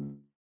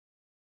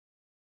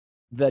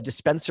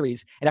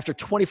dispensaries, and after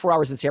 24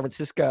 hours in San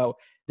Francisco,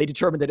 they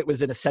determined that it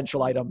was an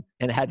essential item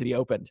and it had to be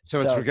opened. So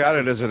it's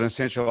regarded as an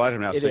essential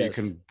item now, so you is.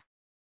 can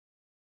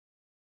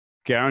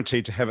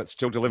guarantee to have it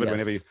still delivered Yes.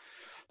 whenever you.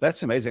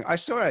 That's amazing. I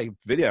saw a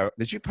video.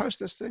 Did you post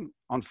this thing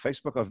on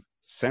Facebook of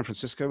San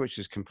Francisco, which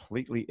is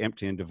completely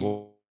empty and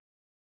devoid?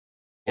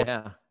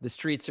 Yeah, the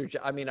streets are.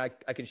 I mean, I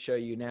can show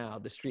you now.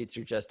 The streets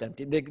are just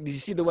empty. Did you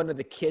see the one of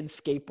the kids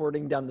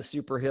skateboarding down the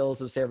super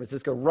hills of San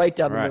Francisco, right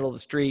down the middle of the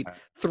street,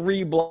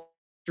 3 block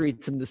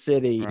streets in the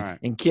city,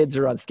 and kids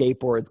are on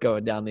skateboards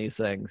going down these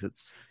things.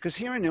 It's because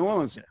here in New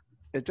Orleans,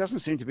 it doesn't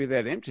seem to be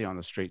that empty on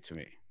the street to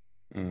me.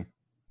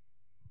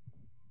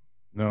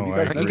 No,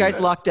 are you guys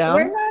locked down?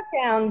 We're locked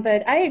down,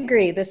 but I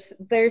agree.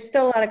 There's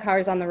still a lot of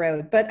cars on the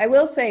road. But I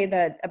will say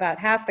that about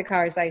half the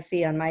cars I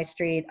see on my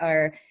street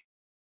are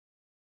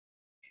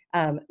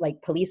like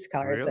police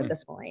cars at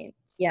this point.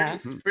 Yeah.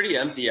 It's pretty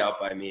empty out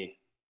by me.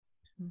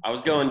 I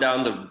was going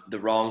down the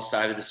wrong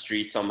side of the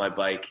streets on my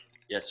bike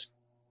yesterday.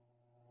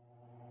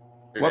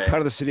 What part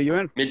of the city are you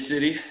in?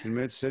 Mid-City. In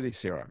Mid-City,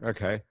 Sierra.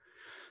 Okay.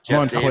 I'm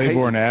on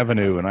Claiborne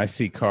Avenue, and I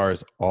see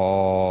cars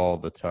all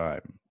the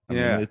time. I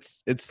mean,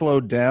 it's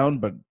slowed down,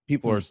 but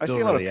people are still I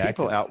see a lot really of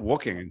people active. out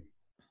walking.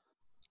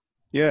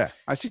 Yeah,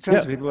 I see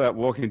tons of people out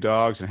walking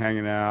dogs and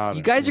hanging out.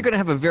 You guys are going to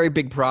have a very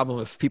big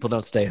problem if people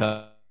don't stay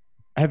home.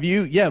 Have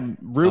you,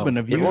 Ruben,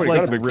 have you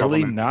like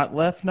really not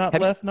left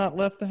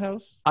the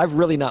house? I've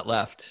really not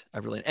left.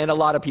 And a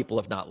lot of people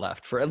have not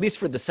left for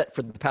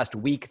the past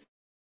week.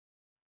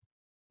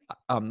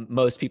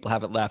 Most people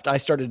haven't left. I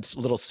started a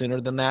little sooner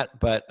than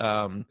that, but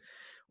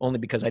only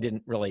because I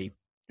didn't really,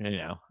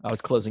 I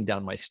was closing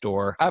down my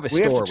store. I have a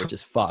store, which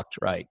is fucked,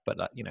 right?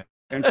 But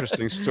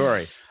Interesting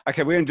story.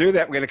 Okay, we're going to do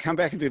that. We're going to come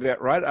back and do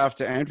that right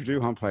after Andrew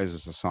Duhon plays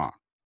us a song.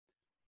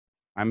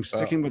 I'm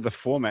sticking with the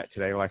format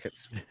today, like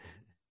it's.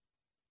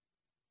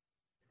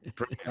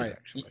 Right.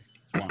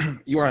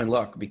 You are in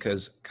luck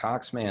because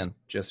Coxman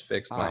just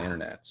fixed my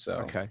internet,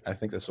 so I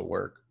think this will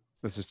work.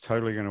 This is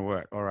totally going to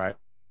work. All right.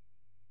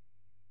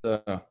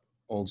 The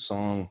old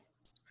song.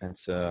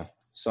 It's a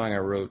song I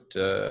wrote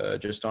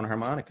just on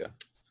harmonica,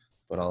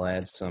 but I'll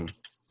add some.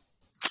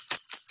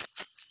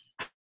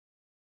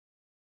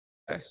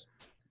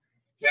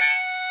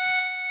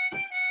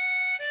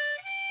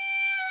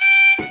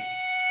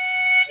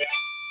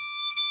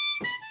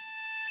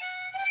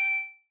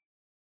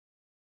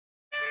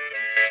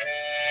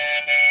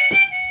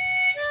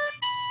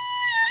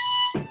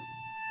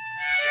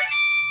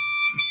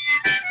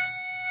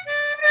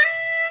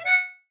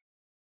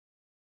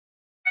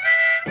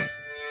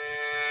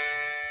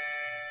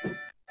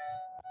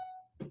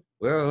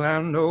 Well,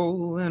 I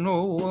know an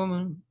old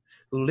woman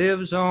who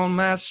lives on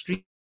my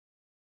street.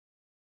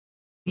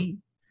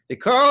 They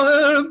call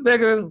her a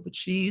beggar, but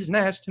she's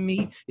nice to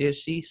me. Yeah,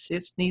 she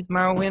sits neath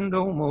my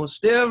window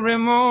most every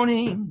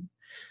morning.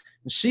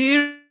 And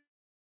she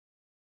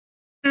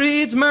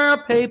reads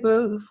my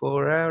paper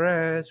before I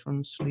rise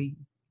from sleep.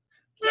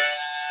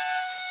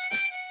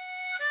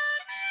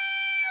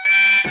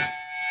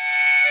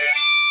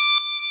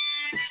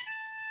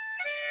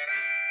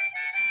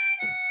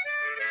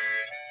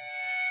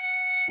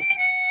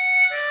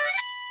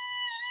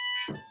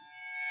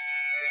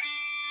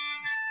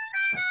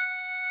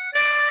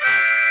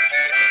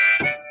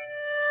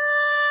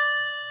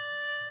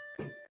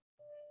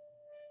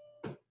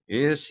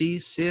 Yeah, she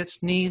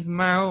sits neath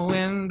my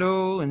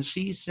window and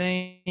she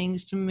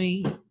sings to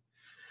me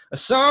a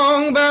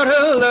song about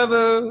her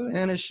lover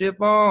and a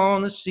ship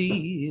on the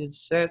sea.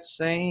 It's that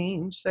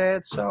same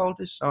sad,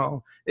 salty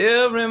song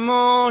every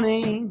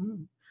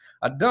morning.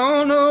 I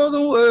don't know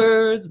the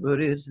words,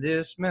 but it's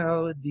this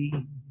melody.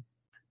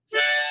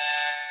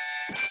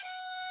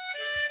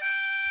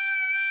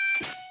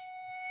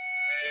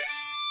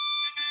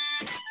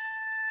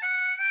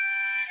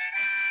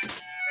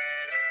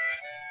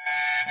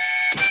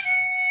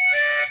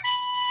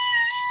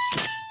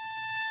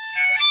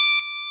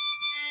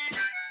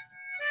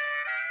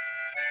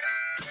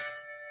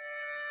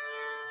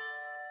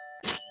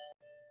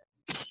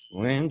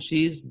 When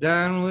she's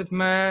done with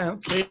my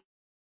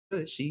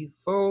paper, she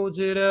folds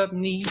it up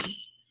neat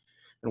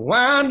and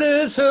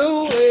wanders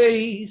her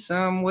way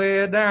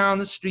somewhere down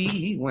the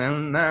street.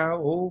 When I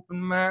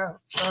open my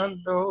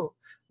front door,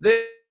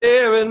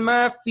 there at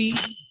my feet,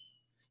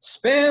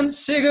 spend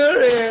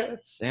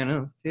cigarettes and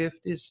a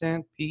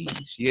 50-cent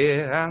piece.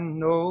 Yeah, I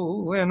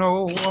know an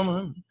old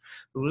woman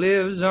who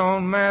lives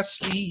on my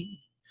street.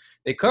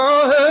 They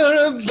call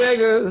her a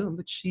beggar,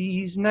 but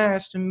she's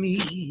nice to me.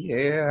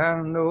 Yeah,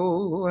 I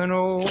know an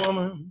old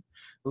woman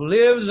who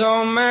lives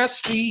on my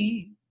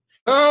street.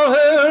 Call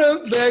her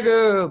a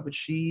beggar, but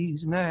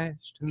she's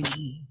nice to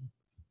me.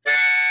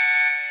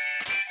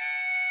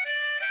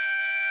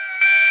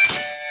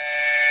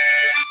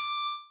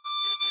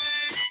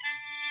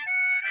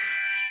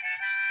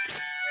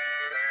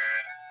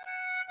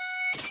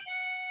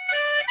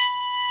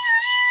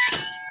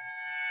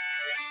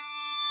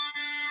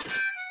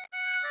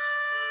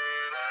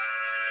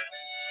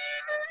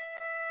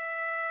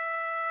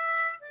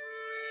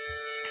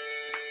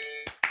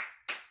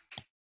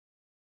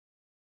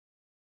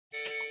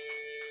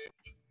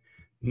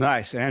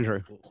 Nice,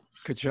 Andrew.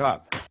 Good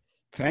job.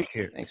 Thank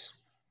you. Thanks.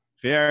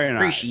 Very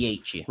nice.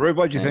 Appreciate you. Rube,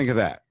 what'd you Thanks. think of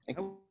that?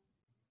 I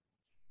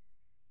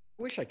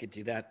wish I could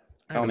do that.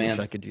 Oh, man. Wish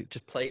I could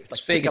just play.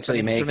 Just fake it till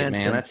you make it, man.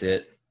 And, That's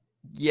it.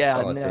 yeah,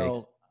 That's all it no.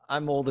 takes.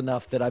 I'm old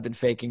enough that I've been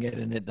faking it,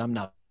 and I'm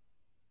not.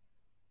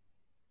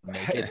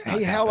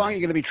 Hey, how long are you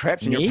going to be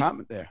trapped in your Me?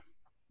 apartment there?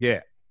 Yeah.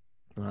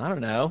 Well, I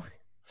don't know.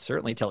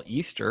 Certainly till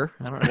Easter.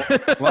 I don't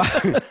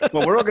know.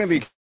 Well, we're all going to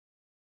be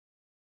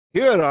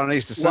good on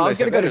Easter Sunday. Well, I was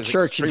going to so go that to is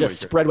church and just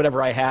extremely spread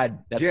whatever I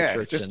had at good. Yeah,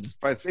 the church. just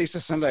by Easter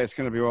Sunday, it's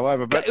going to be all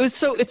over. But It's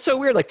so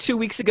weird. Like 2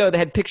 weeks ago, they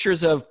had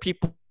pictures of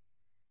people,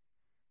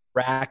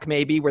 Iraq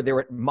maybe, where there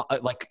were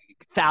like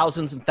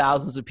thousands and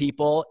thousands of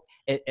people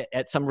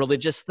at some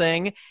religious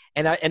thing,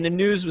 and the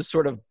news was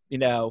sort of,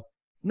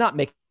 not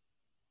making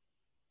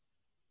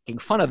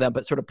fun of them,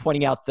 but sort of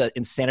pointing out the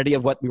insanity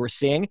of what we were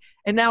seeing.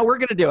 And now we're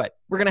going to do it.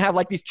 We're going to have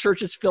like these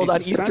churches filled on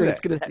Easter. Sunday. And it's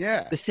going to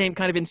have the same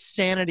kind of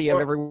insanity of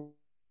everyone.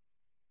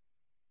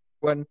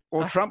 Well,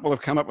 Trump will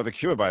have come up with a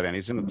cure by then.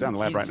 He's down the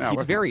lab right now.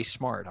 He's very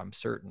smart, I'm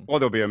certain. Well,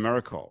 there'll be a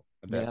miracle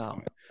at that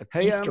point.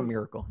 Hey, Easter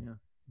miracle. Yeah.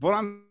 What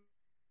I'm going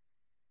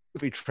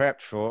to be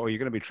trapped for, or you're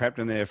going to be trapped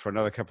in there for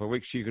another couple of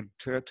weeks, you could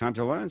take time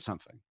to learn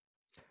something.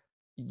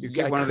 You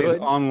get one of these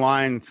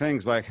online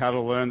things like how to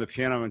learn the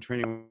piano in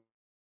 21.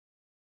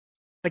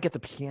 I get the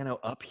piano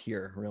up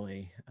here,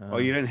 really. Oh,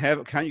 you didn't have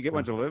it? Can't you get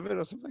one delivered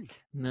or something?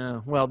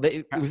 No. Well,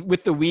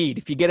 with the weed,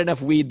 if you get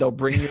enough weed,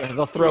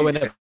 they'll throw in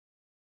it.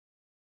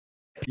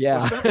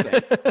 Yeah.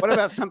 What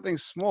about something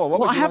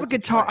small? I have a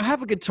guitar. I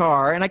have a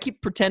guitar, and I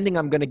keep pretending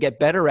I'm going to get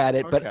better at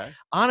it. But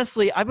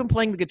honestly, I've been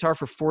playing the guitar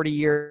for 40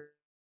 years.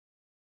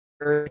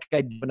 Like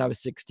I did when I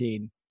was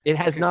 16. It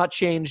has not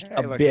changed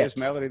a bit. Here's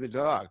Melody the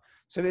dog.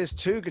 So there's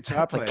two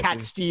guitar players. Like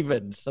Cat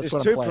Stevens. That's there's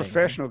what two I'm playing.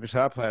 professional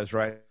guitar players,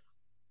 right?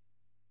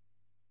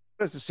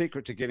 What is the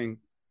secret to getting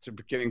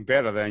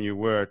better than you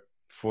were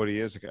 40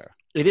 years ago?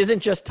 It isn't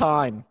just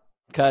time,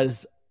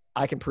 because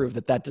I can prove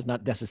that does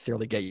not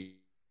necessarily get you.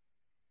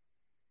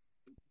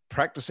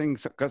 Practicing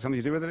got something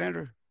to do with it,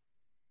 Andrew?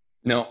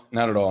 No,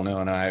 not at all. No.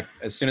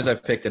 As soon as I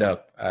picked it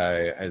up,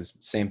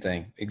 same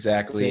thing,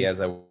 exactly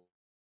as I.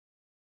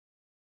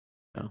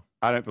 No,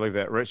 I don't believe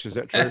that. Rich, is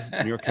that true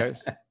in your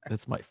case?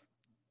 That's my.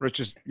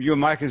 Rich, your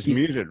mic is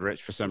muted,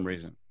 Rich, for some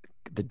reason.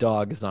 The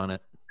dog is on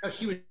it. Because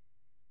she was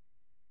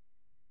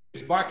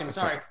barking.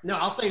 Sorry. No,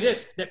 I'll say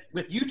this: that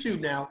with YouTube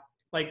now,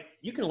 like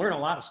you can learn a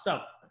lot of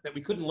stuff that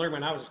we couldn't learn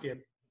when I was a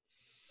kid.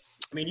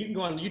 I mean, you can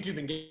go on YouTube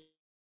and get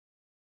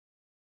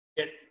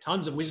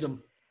tons of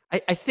wisdom.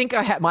 I think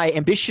my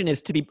ambition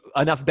is to be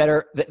enough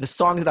better that the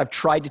songs that I've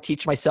tried to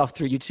teach myself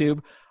through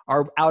YouTube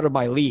are out of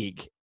my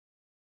league.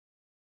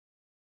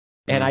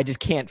 and I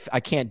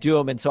can't do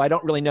them. And so I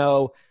don't really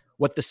know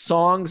what the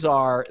songs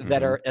are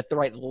that are at the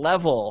right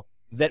level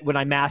that when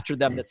I master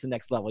them, that's the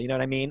next level. You know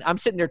what I mean? I'm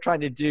sitting there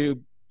trying to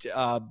do,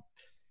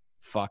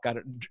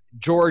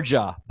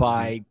 Georgia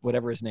by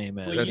whatever his name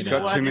is. Well, That's you know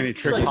got what? too many It's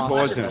tricky like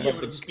chords in it it.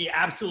 would just be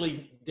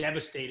absolutely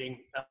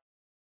devastating.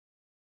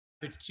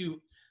 It's too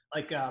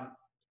like Andrew.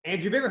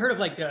 Have you ever heard of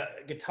like a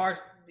guitar?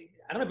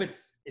 I don't know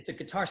if it's a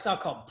guitar style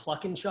called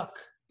pluck and chuck,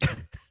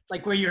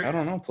 like where you're. I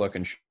don't know,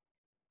 plucking.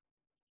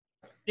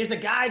 There's a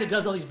guy that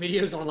does all these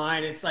videos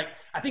online. It's like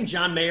I think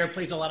John Mayer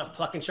plays a lot of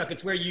pluck and chuck.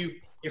 It's where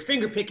you're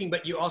finger picking,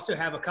 but you also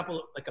have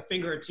a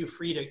finger or two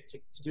free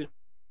to do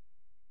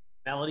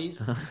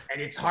melodies, and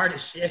it's hard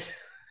as shit.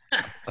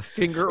 A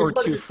finger or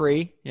two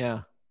free,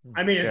 yeah.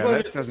 I mean, it's Yeah, one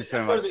that of doesn't the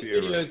sound one of like the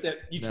you, videos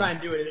that you try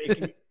and do it. It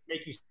can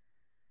make you.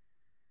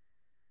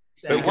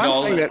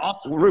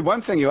 But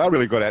one thing you are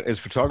really good at is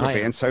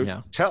photography, and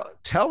so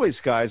tell these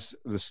guys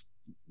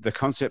the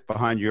concept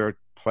behind your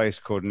place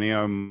called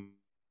Neo.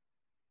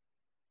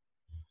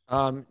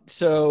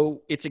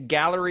 So it's a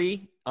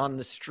gallery on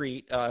the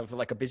street of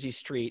like a busy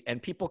street,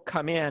 and people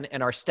come in,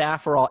 and our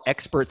staff are all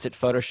experts at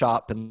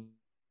Photoshop and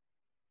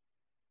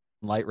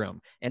Lightroom.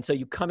 And so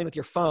you come in with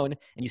your phone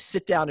and you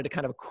sit down at a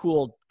kind of a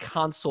cool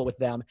console with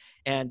them,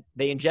 and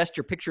they ingest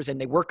your pictures and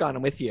they work on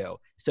them with you.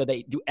 So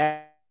they do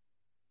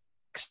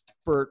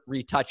expert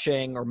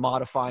retouching or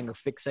modifying or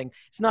fixing.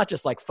 It's not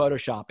just like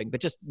photoshopping,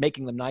 but just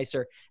making them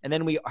nicer. And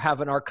then we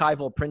have an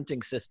archival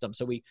printing system.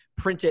 So we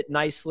print it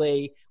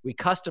nicely, we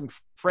custom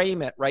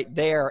frame it right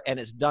there, and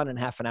it's done in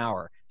half an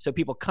hour. So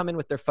people come in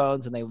with their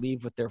phones and they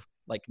leave with their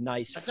like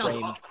nice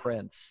framed awesome.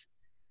 Prints.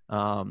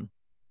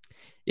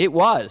 It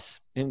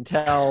was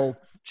until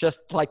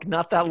just like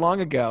not that long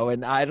ago,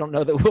 and I don't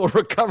know that we'll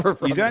recover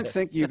from. You don't this.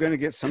 think you're going to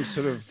get some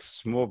sort of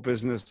small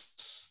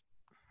business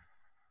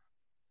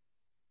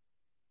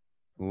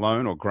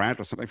loan or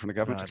grant or something from the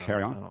government to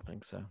carry on? I don't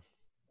think so.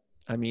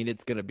 I mean,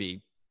 it's going to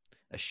be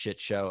a shit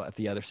show at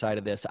the other side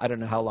of this. I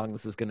don't know how long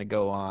this is going to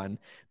go on.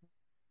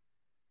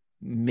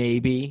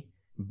 Maybe,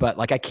 but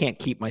like I can't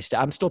keep my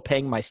staff. I'm still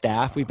paying my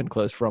staff. We've been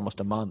closed for almost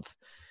a month.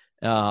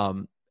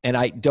 And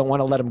I don't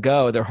want to let them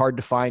go. They're hard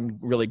to find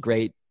really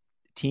great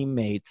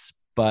teammates,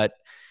 but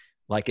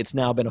like it's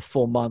now been a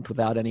full month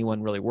without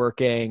anyone really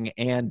working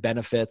and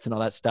benefits and all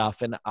that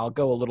stuff. And I'll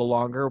go a little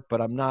longer,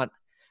 but I'm not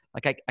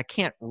like, I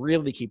can't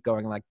really keep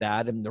going like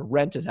that. And the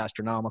rent is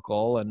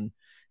astronomical.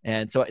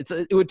 And so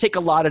it would take a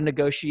lot of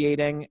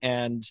negotiating.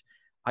 And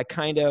I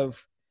kind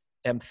of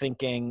am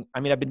thinking,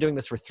 I mean, I've been doing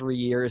this for 3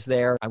 years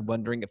there. I'm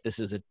wondering if this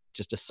is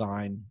just a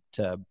sign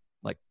to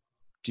like,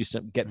 do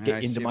some get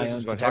into my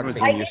own photography.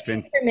 I give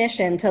you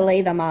permission to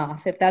lay them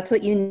off if that's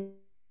what you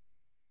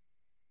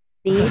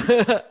need.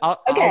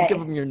 I'll give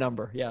them your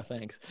number. Yeah,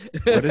 thanks.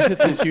 What is it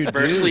that you do?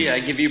 Firstly, I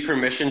give you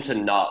permission to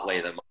not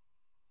lay them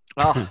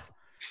off. Oh,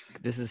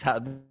 this is how.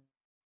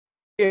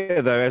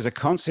 Yeah, though, as a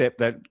concept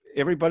that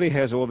everybody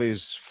has all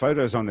these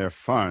photos on their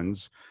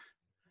phones,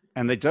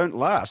 and they don't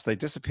last; they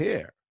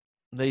disappear.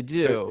 They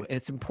do, and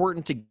it's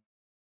important to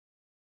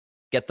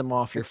get them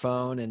off your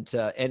phone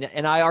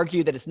and I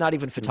argue that it's not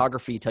even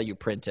photography until you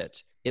print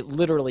it. It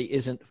literally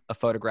isn't a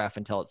photograph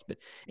until it's been,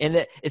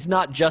 and it's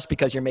not just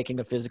because you're making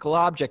a physical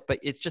object, but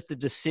it's just the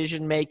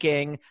decision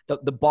making.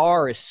 The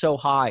bar is so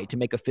high to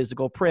make a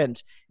physical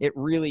print. It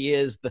really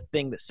is the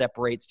thing that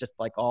separates just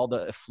like all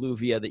the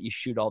effluvia that you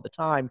shoot all the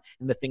time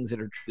and the things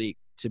that are truly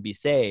to be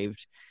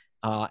saved.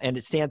 And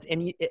it stands,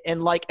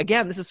 and like,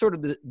 again, this is sort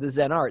of the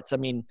Zen arts. I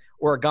mean,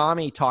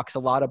 origami talks a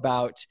lot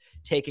about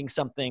taking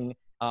something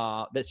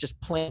that's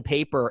just plain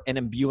paper and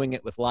imbuing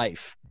it with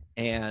life.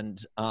 And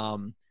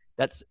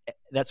that's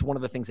one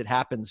of the things that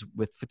happens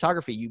with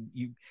photography.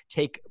 You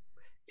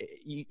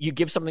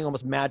give something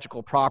almost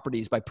magical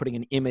properties by putting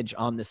an image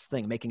on this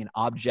thing, making an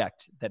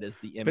object that is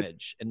the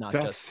image, and not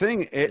the just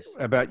thing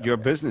about your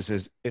business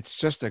is it's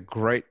just a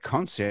great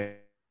concept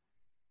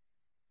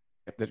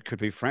that could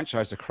be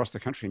franchised across the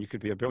country, and you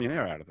could be a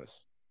billionaire out of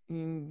this.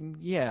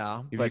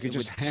 Yeah, if but you could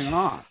just hang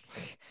on.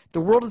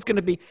 The world is going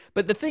to be,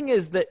 but the thing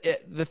is that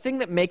the thing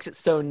that makes it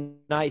so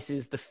nice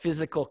is the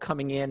physical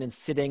coming in and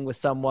sitting with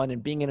someone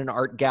and being in an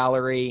art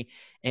gallery.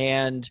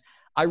 And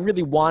I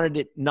really wanted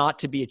it not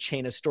to be a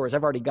chain of stores.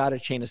 I've already got a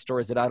chain of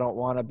stores that I don't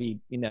want to be,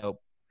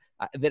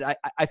 that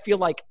I feel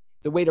like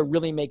the way to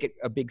really make it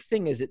a big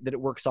thing is that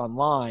it works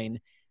online.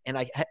 And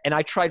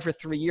I tried for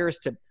 3 years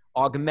to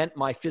augment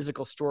my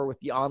physical store with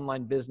the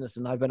online business,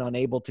 and I've been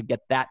unable to get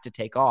that to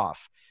take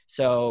off.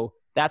 So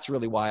that's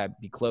really why I'd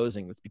be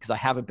closing. It's because I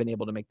haven't been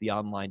able to make the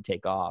online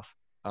take off,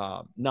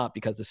 not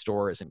because the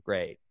store isn't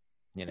great.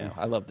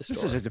 I love the store.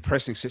 This is a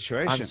depressing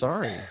situation. I'm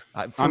sorry.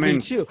 For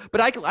me too.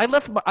 But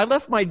I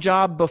left my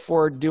job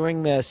before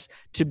doing this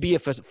to be a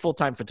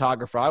full-time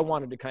photographer. I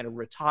wanted to kind of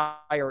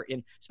retire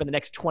and spend the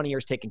next 20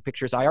 years taking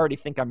pictures. I already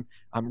think I'm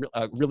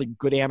a really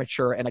good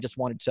amateur, and I just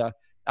wanted to.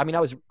 I mean,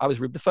 I was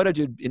Rube the Photo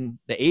Dude in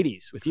the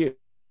 80s with you,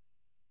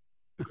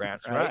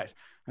 Grant. That's right.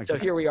 Exactly.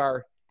 So here we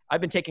are.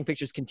 I've been taking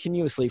pictures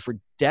continuously for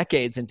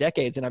decades and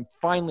decades, and I'm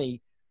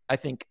finally, I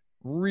think,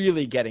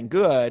 really getting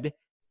good.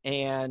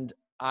 And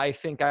I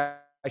think I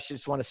should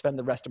just want to spend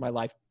the rest of my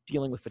life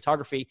dealing with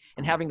photography,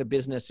 and having the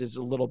business is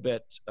a little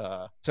bit.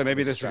 So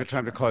maybe this is a good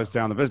time to close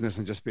down the business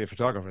and just be a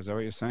photographer. Is that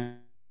what you're saying?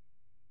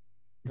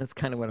 That's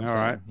kind of what I'm All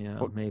saying. right. Yeah,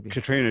 Well, maybe.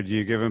 Katrina, do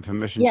you give him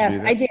permission Yes, to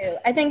do that? I do.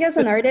 I think as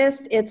an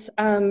artist, it's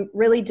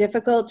really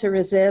difficult to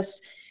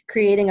resist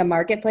creating a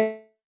marketplace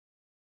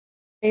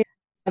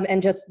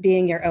and just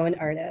being your own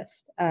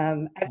artist.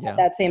 I've had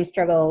that same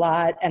struggle a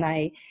lot, and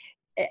I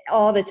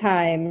all the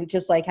time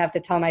just like have to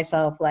tell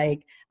myself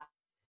like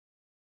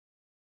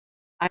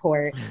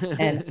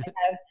and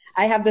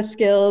I have the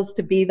skills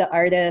to be the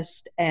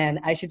artist, and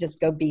I should just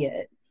go be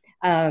it.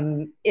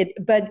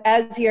 But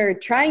as you're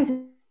trying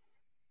to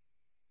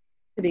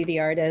be the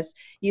artist,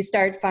 you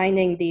start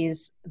finding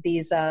these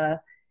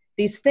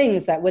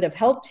things that would have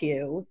helped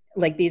you,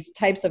 like these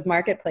types of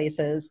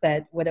marketplaces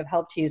that would have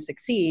helped you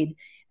succeed,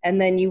 and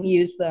then you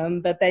use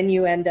them, but then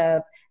you end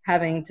up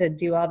having to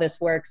do all this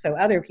work so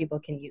other people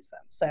can use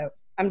them. So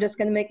I'm just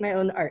going to make my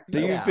own art. So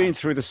you've been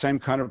through the same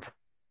kind of.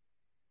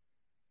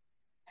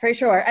 For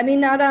sure. I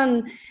mean, not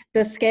on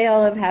the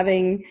scale of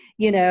having,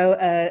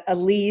 a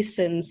lease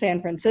in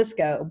San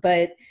Francisco,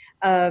 but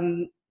I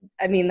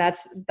mean,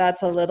 that's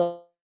a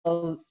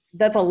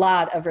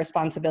lot of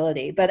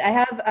responsibility. But I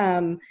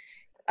have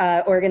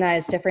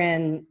organized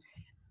different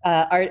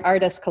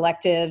artist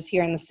collectives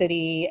here in the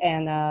city,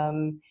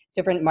 and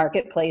different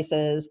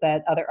marketplaces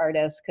that other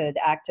artists could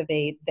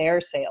activate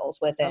their sales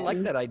within. I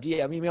like that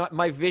idea. I mean,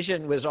 my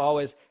vision was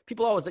always,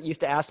 people always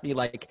used to ask me,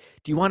 like,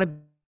 do you want to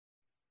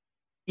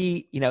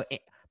be,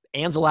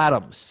 Ansel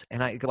Adams?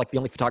 And I, like, the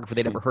only photographer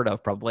they'd ever heard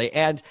of, probably.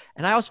 And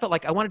I always felt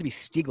like I wanted to be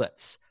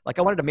Stieglitz. Like,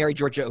 I wanted to marry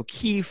Georgia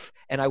O'Keeffe,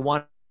 and I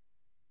wanted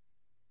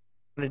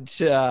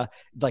to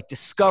like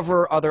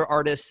discover other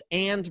artists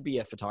and be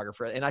a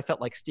photographer. And I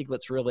felt like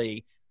Stieglitz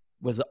really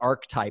was the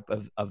archetype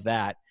of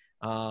that.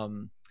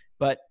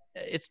 But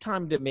it's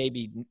time to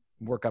maybe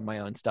work on my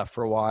own stuff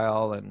for a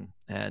while.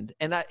 And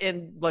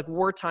like,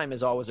 wartime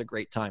is always a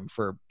great time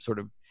for sort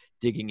of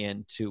digging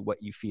into what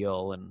you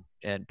feel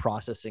and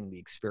processing the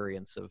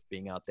experience of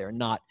being out there,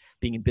 not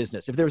being in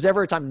business. If there was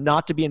ever a time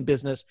not to be in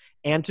business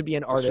and to be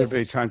an artist, should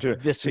be time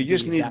to. So you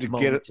just need to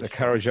get the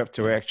courage up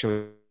to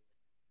actually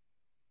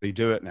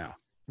do it now.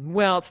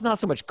 Well, it's not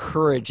so much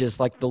courage as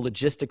like the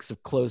logistics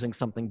of closing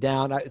something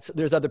down.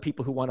 There's other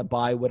people who want to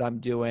buy what I'm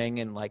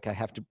doing, and like I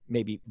have to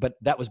but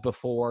that was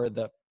before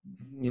the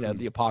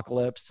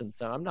apocalypse, and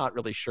so I'm not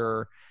really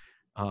sure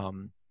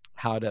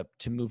how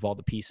to move all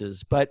the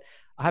pieces. But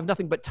I have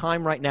nothing but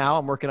time right now.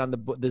 I'm working on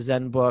the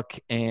Zen book,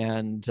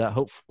 and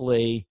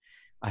hopefully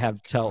I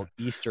have till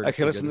Easter.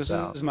 Okay, listen, this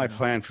is my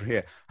plan for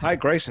here. Hi,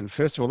 Grayson.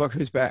 First of all, look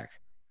who's back.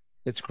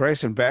 It's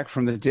Grayson, back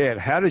from the dead.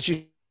 How did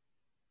you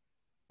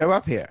go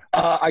up here?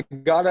 I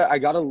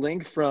got a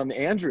link from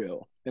Andrew,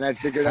 and I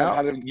figured out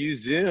how to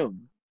use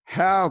Zoom.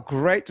 How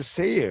great to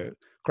see you.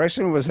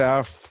 Grayson was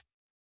our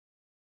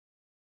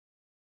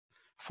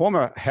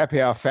former happy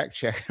hour fact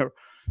checker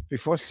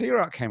before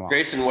C-Rock came on.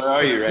 Grayson, where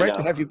are you right now? Great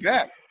to have you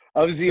back.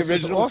 I was the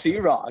original awesome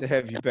C-Rock. to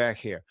have you back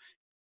here.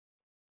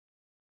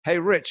 Hey,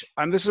 Rich,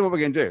 this is what we're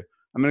going to do.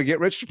 I'm going to get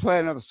Rich to play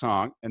another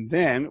song, and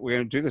then we're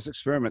going to do this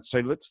experiment. So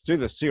let's do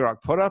this.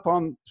 C-Rock, put up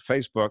on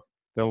Facebook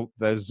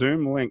the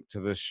Zoom link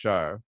to this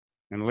show,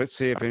 and let's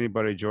see if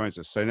anybody joins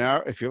us. So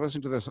now, if you're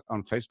listening to this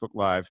on Facebook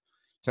Live,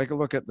 take a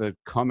look at the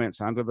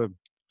comments under the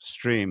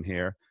stream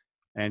here,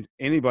 and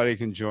anybody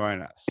can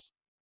join us.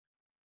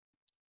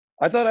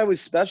 I thought I was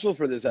special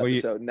for this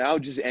episode. Now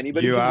just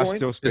anybody can join?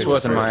 Still this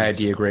wasn't my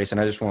idea, Grayson.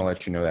 I just want to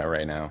let you know that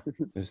right now.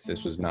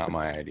 This was not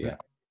my idea.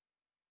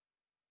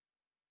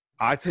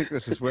 I think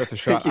this is worth a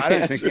shot. I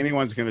don't think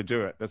anyone's going to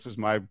do it. This is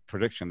my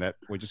prediction, that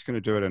we're just going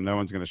to do it and no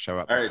one's going to show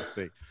up. All right. To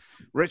see.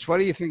 Rich, what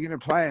are you thinking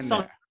of playing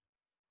there?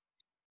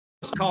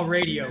 It's called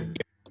Radio.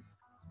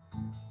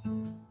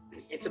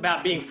 It's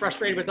about being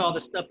frustrated with all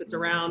the stuff that's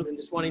around and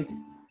just wanting to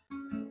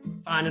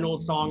find an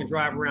old song and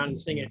drive around and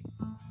sing it.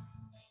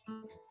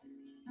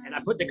 And I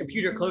put the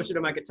computer closer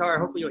to my guitar.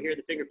 Hopefully you'll hear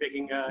the finger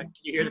picking. Can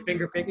you hear the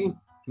finger picking?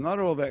 Not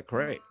all that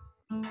great,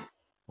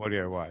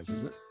 audio-wise,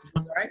 is it?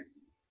 Sounds all right?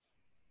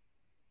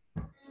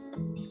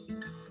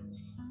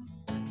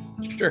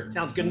 Sure.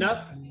 Sounds good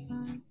enough?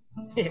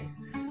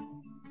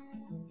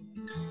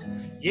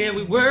 Yeah,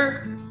 we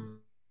were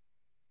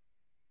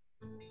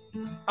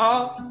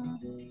all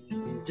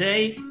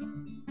day,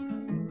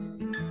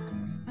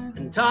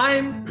 and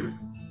time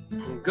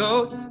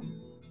goes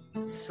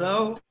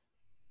slow.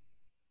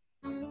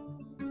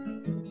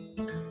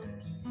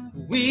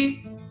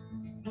 We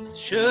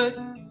should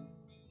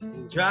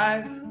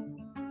drive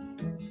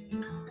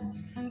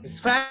as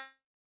fast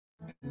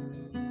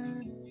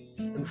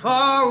and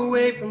far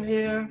away from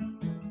here.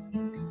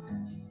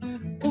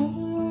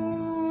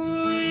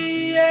 Ooh,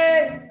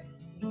 yeah,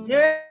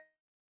 yeah,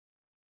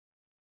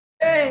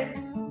 yeah.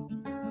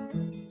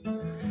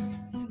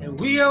 And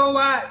we'll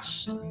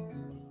watch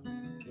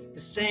the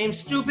same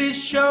stupid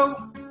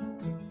show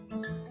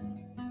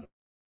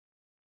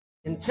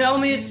and tell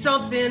me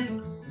something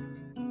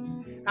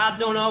I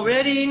don't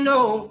already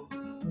know.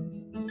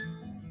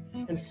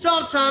 And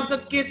sometimes I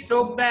get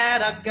so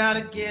bad, I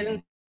gotta get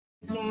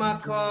into my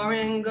car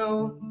and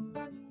go.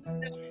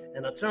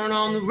 And I turn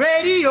on the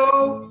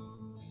radio,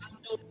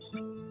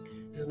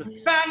 and I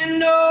find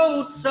an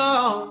old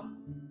song.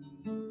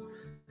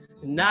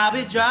 And I'll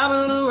be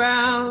driving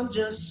around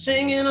just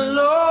singing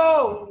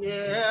alone,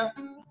 yeah.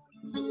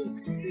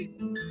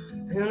 And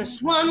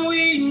it's one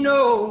we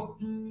know,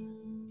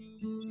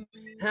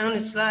 and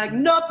it's like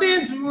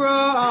nothing's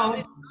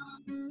wrong.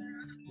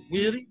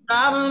 We'll be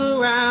driving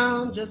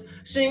around just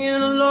singing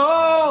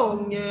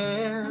alone,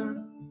 yeah.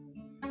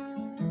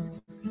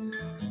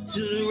 To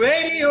the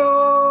radio,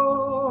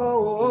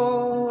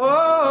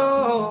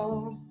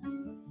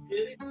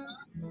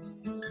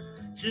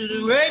 to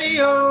the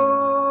radio.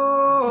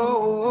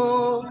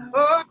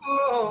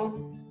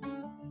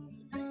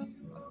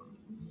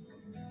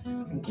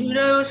 And you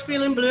know I was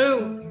feeling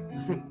blue,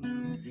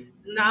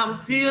 and I'm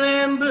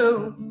feeling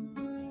blue,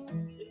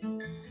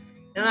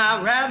 and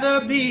I'd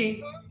rather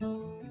be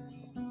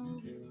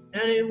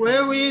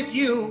anywhere with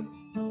you.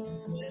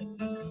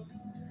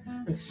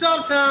 And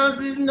sometimes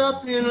there's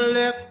nothing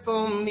left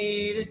for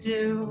me to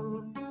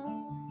do.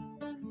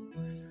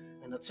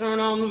 And I turn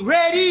on the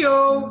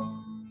radio,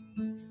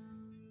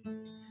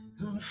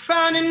 and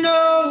find an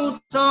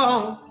old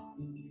song.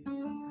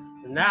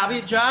 And I'll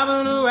be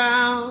driving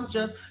around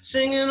just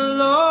singing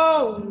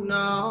alone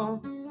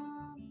now.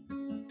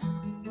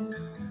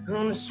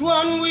 And it's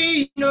one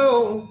we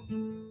know,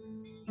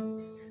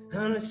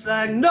 and it's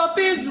like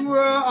nothing's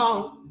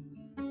wrong.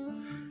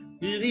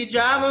 We'll be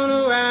driving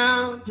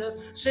around just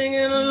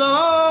singing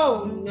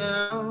alone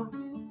now.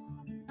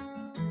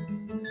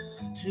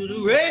 To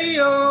the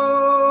radio,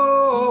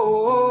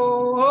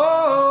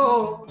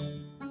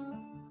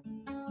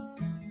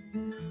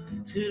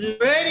 to the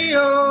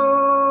radio,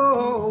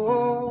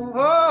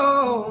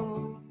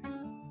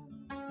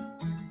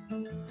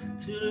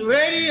 to the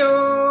radio,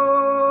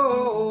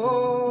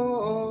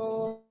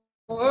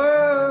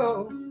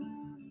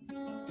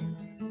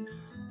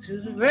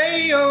 to the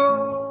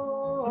radio.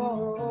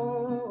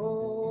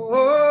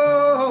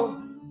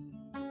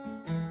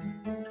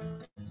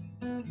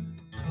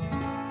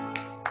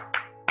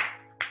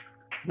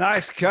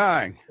 Nice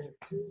going.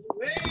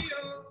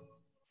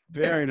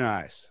 Very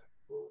nice.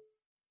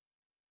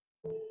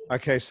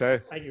 Okay, so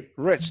Thank you.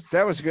 Rich,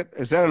 that was good.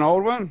 Is that an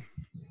old one?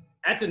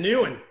 That's a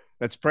new one.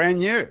 That's brand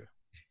new.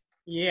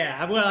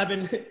 Yeah, well, I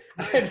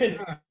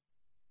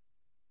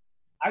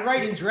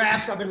write in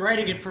drafts. I've been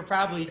writing it for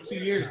probably 2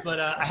 years,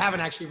 but I haven't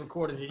actually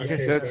recorded it yet.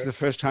 Okay, so that's the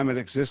first time it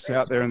exists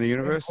out there in the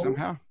universe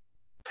somehow?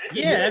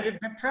 Yeah, it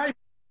probably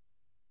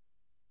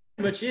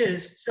much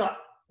is. So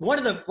one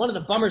of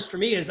the bummers for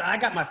me is I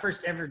got my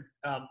first ever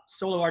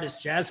solo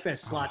artist jazz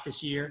fest slot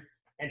this year,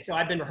 and so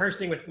I've been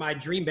rehearsing with my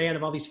dream band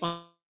of all these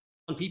fun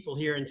people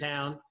here in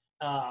town,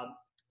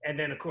 and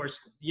then of course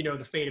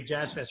the fate of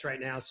Jazz Fest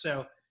right now.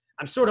 So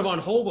I'm sort of on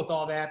hold with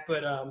all that,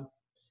 but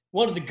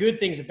one of the good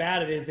things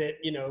about it is that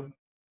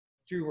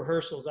through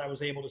rehearsals I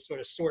was able to sort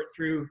of sort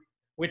through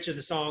which of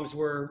the songs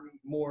were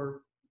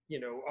more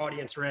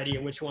audience ready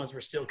and which ones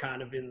were still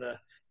kind of in the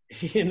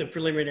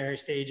preliminary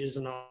stages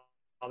and all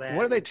that.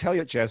 What do they tell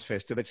you at Jazz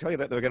Fest? Do they tell you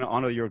that they're going to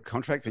honor your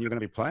contract and you're going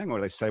to be playing, or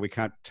do they say we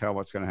can't tell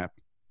what's going to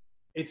happen?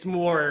 It's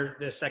more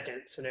the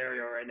second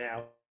scenario right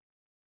now.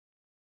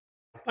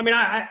 I mean,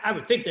 I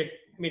would think that,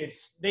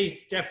 they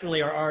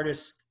definitely are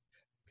artist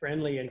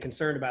friendly and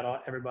concerned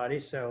about everybody.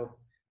 So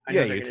I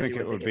know you'd think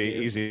it would be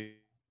easy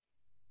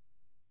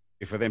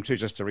for them too,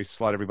 just to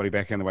slide everybody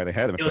back in the way they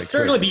had them. It'll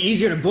certainly be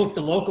easier to book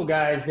the local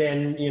guys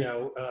than,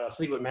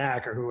 Fleetwood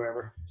Mac or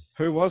whoever.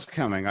 Who was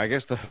coming? I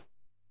guess the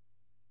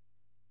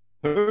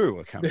Who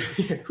were coming.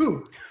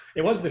 Who?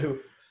 It was the Who.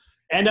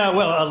 And,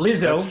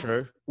 Lizzo That's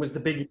true. was the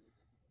big,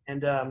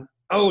 and,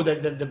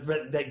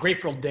 the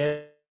Grateful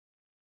Dead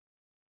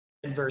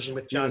version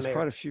with John There's Mayer.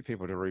 quite a few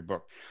people to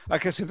rebook.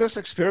 Okay, so this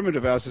experiment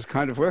of ours is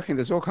kind of working.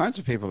 There's all kinds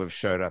of people have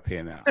showed up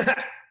here now.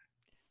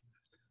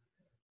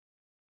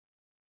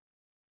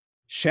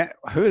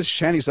 Who is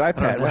Shani's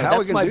iPad? Well, how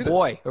That's are we my going to do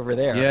boy this? over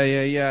there.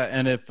 Yeah.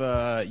 And if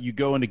you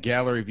go into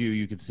gallery view,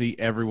 you can see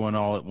everyone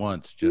all at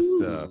once. Just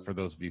for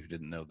those of you who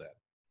didn't know that.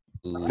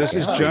 This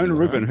is Jonah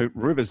Rubin.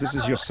 Rubens, this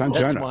is your son,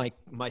 That's Jonah.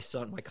 my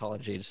son, my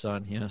college-age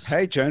son. Yes.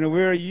 Hey, Jonah,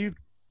 where are you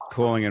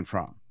calling in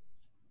from?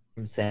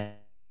 From Santa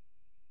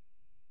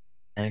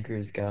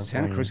Cruz, California.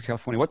 Santa Cruz,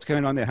 California. What's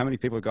going on there? How many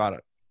people have got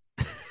it?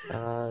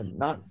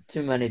 Not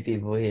too many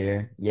people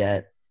here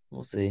yet.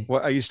 We'll see.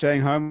 What, are you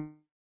staying home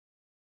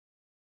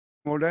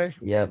all day?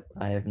 Yep,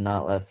 I have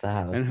not left the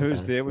house. And the who's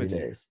past there 3 with you?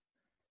 days.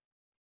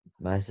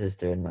 My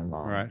sister and my mom.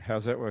 All right.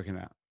 How's that working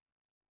out?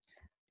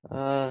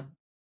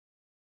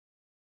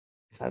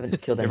 I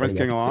haven't killed Everyone's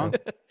anybody going yet, along?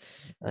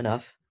 so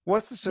enough.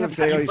 What's the sort of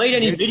Have daily you played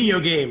any schedule? video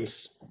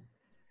games?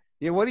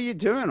 Yeah, what are you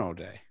doing all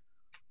day?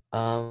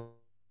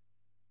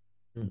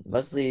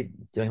 Mostly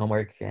doing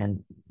homework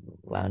and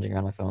lounging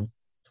around my phone.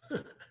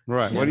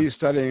 Right. What are you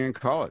studying in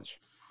college?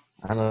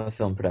 I'm a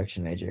film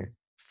production major.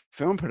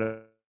 Film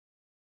production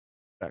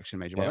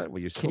major. Well, that were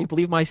useful. Can you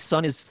believe my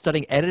son is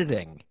studying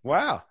editing?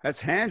 Wow, that's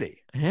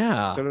handy.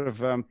 Yeah. Sort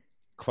of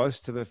close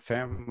to the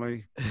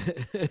family.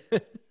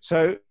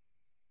 So,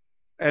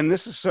 and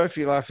this is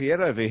Sophie Lafayette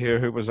over here,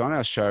 who was on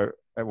our show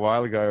a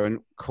while ago and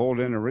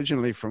called in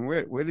originally from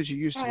where? Where did you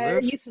used to I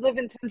live? used to live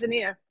in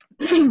Tanzania.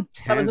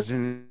 That was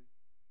the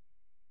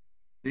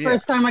Tanzania.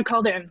 first time I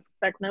called in,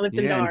 back when I lived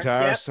in Yeah, Dar. in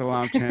Dar Yep. es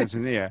Salaam,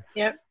 Tanzania.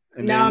 Yep.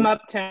 And Now then- I'm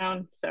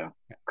uptown, so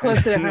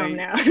closer to and home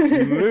then now.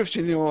 You moved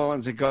to New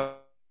Orleans and got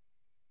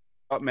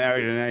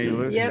married, and now you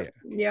live Yep.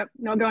 here. Yep.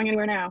 Not going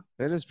anywhere now.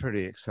 That is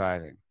pretty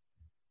exciting.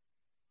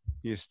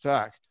 You're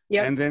stuck.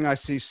 Yep. And then I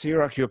see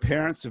Sirach, your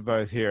parents are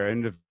both here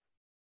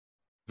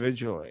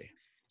individually.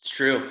 It's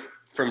true.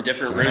 From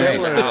different rooms Right.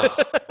 in the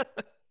house.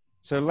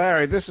 So,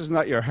 Larry, this is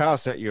not your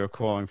house that you're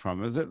calling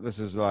from, is it? This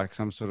is like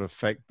some sort of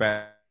fake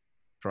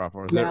backdrop,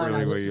 or is that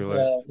really where you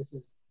live? This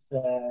is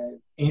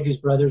Andrew's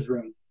brother's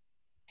room.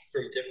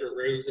 From different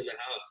rooms in the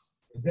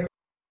house.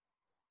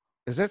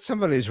 Is that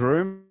somebody's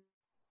room?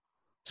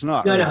 It's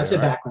not. No, really, it's a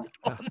right?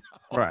 background.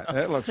 Right.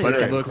 That looks But it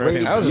pretty looks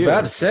creepy. I was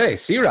about to say,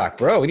 C-Rock,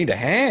 bro, we need to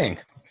hang.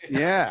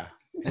 Yeah.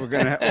 We're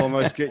going to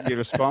almost get you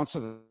to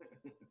sponsor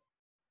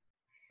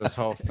this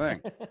whole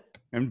thing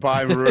and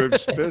buy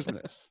Rube's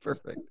business.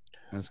 Perfect.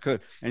 That's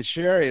good. And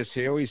Sherry is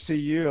here. We see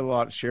you a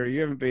lot, Sherry.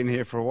 You haven't been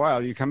here for a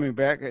while. You coming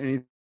back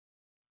anytime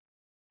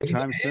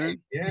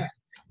soon? Yeah.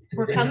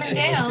 We're coming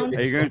down.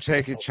 Are you going to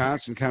take a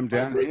chance and come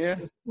down here?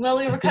 Well,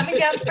 we were coming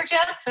down for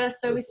Jazz Fest,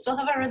 so we still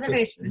have our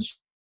reservations.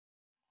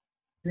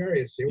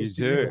 You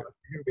do.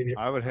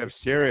 I would have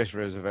serious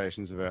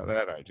reservations about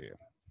that idea.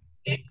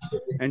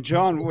 And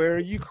John, where are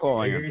you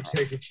calling in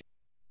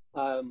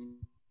from?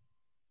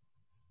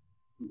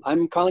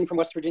 I'm calling from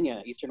West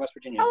Virginia, Eastern West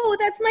Virginia. Oh,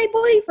 that's my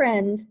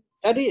boyfriend.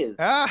 That is.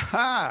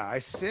 Aha, I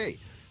see.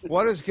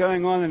 What is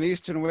going on in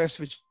Eastern West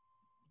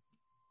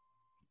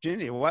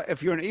Virginia? What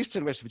if you're in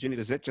Eastern West Virginia?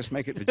 Does that just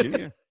make it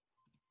Virginia?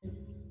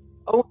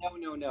 Oh,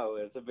 no.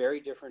 It's a very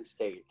different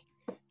state.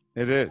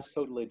 It is.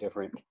 Totally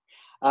different.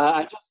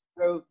 I just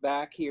drove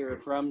back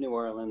here from New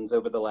Orleans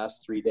over the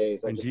last 3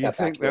 days. I And just do you got back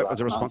think here that was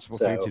a last month, responsible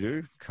thing so- to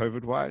do,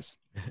 COVID-wise?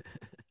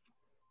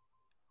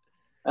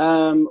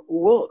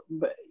 Well,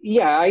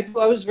 yeah, I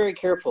was very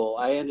careful.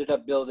 I ended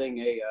up building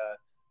a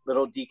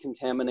little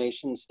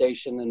decontamination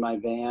station in my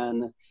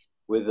van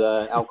with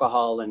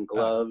alcohol and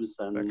gloves,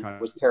 and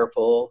was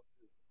careful.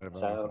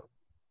 So,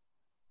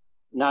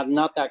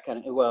 not that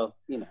kind of. Well,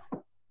 you know.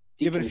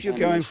 Yeah, but if you're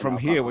going from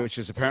here, which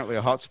is apparently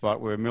a hotspot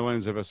where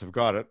millions of us have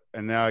got it,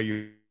 and now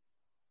you're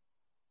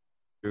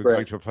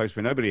going to a place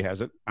where nobody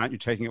has it, aren't you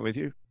taking it with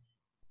you?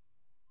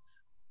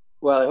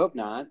 Well, I hope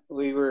not.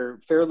 We were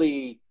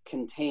fairly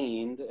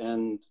contained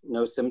and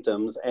no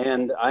symptoms,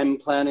 and I'm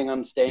planning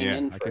on staying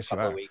in for a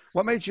couple of weeks.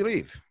 What made you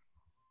leave?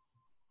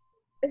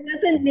 It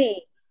wasn't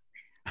me.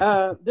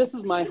 This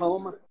is my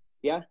home.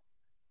 Yeah.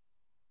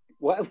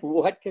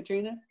 What,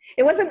 Katrina?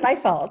 It wasn't my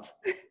fault.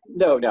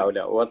 No,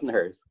 it wasn't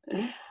hers.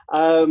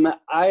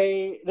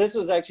 This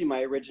was actually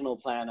my original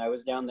plan. I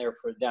was down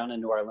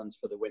in New Orleans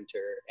for the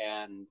winter,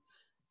 and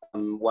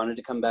wanted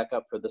to come back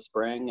up for the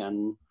spring,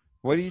 and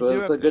what do you do? It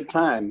was a good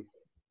time.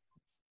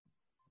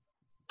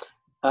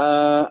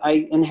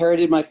 I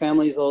inherited my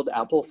family's old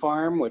apple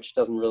farm, which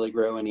doesn't really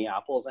grow any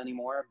apples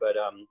anymore, but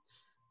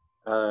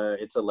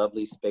it's a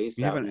lovely space.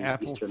 You have out an in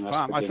apple Eastern West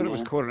farm. I thought it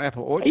was Virginia. called an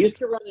apple orchard. I used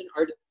to run an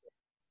artist.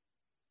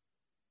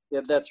 Yeah,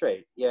 that's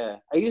right. Yeah,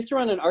 I used to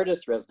run an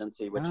artist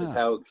residency, which is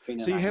how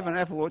Katrina. So you and I have an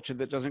apple orchard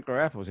that doesn't grow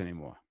apples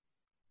anymore.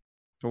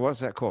 So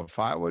what's that called?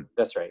 Firewood?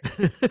 That's right.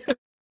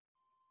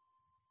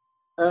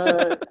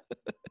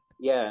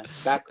 Yeah,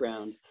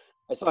 background.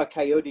 I saw a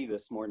coyote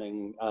this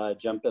morning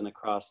jumping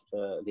across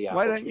the apple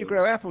Why don't you trees.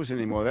 grow apples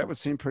anymore? That would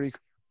seem pretty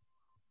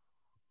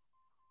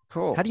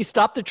cool. How do you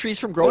stop the trees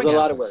from growing There's a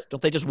lot of apples? work.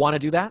 Don't they just want to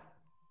do that?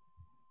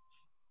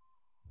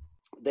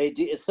 They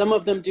do. Some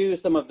of them do,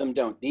 some of them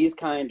don't. These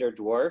kind are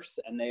dwarfs,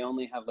 and they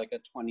only have like a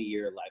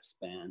 20-year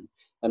lifespan.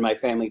 And my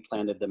family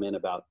planted them in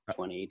about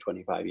 20,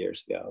 25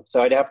 years ago.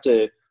 So I'd have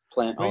to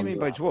plant. What do you all mean new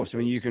by apples. dwarfs? I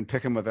mean, you can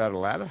pick them without a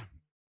ladder?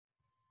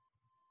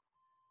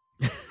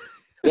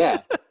 Yeah,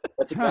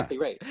 that's exactly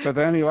right. But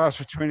they only last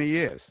for 20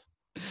 years.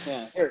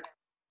 Yeah, here.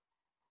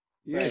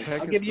 Yeah, Right. take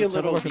I'll us- give you a let's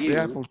have little look at view.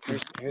 the apple.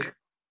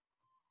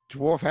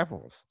 Dwarf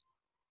apples.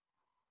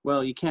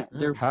 Well, you can't.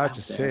 They're Hard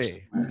to out there,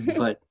 see.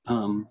 but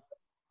okay.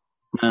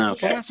 Well,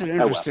 that's an Oh,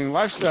 well. interesting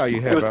lifestyle you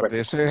It have was up worth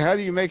there. So how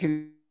do you make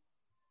it?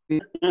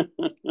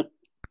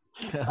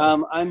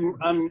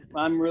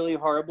 I'm really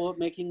horrible at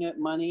making it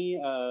money.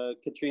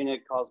 Katrina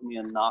calls me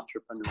an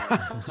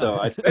entrepreneur, so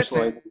I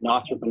specialize in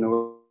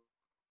entrepreneur.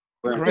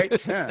 Great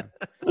term.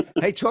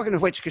 Hey, talking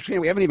of which, Katrina,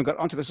 we haven't even got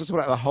onto this. This is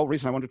what the whole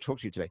reason I wanted to talk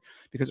to you today,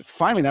 because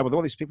finally now with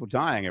all these people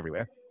dying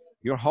everywhere,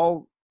 your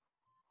whole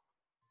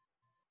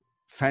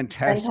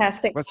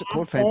fantastic what's it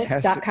called?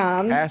 Fantastic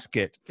 .com.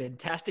 casket.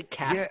 Fantastic Yeah,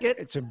 casket?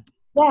 it's a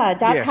Yeah,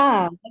 yes.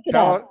 .com. Look it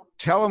up.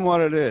 Tell them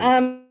what it is.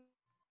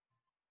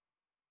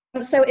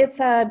 So it's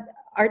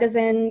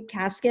artisan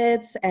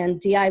caskets and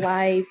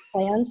DIY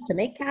plans to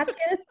make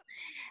caskets.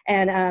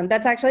 And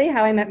that's actually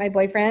how I met my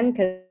boyfriend,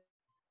 because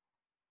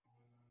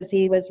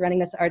he was running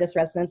this artist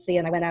residency,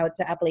 and I went out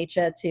to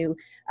Appalachia to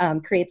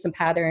create some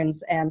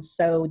patterns and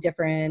sew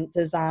different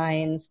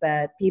designs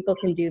that people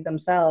can do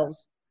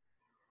themselves.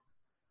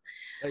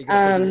 Oh, you're gonna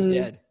say he was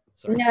dead.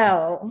 Sorry.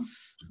 No,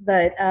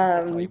 but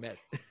That's all you meant.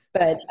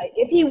 but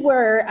if he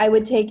were, I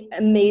would take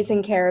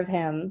amazing care of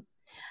him.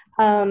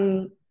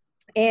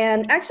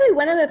 And actually,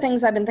 one of the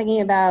things I've been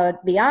thinking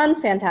about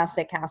beyond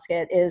Fantastic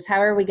Casket is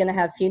how are we going to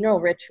have funeral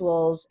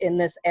rituals in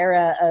this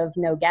era of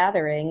no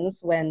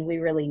gatherings when we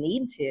really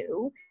need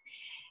to?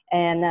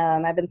 And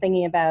I've been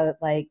thinking about,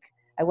 like,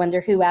 I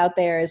wonder who out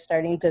there is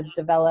starting to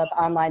develop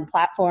online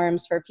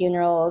platforms for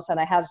funerals. And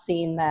I have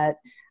seen that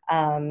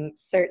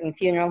certain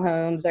funeral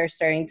homes are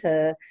starting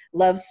to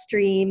live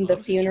stream the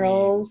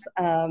funerals.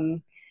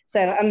 So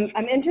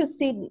I'm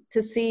interested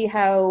to see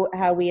how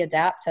we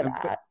adapt to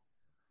that.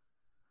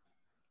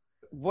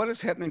 What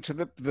is happening to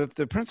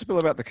the principle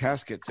about the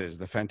caskets is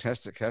the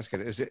Fantastic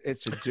Casket is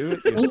it's a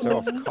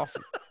do-it-yourself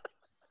coffin.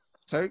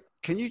 So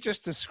can you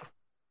just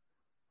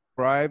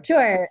describe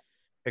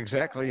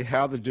exactly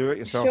how the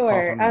do-it-yourself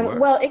coffin works?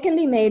 Well, it can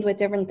be made with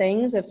different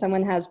things. If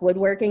someone has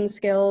woodworking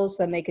skills,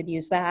 then they could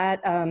use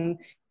that.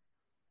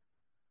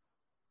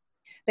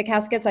 The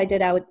caskets I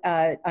did out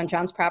on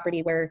John's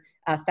property were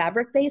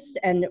fabric-based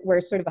and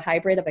were sort of a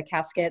hybrid of a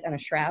casket and a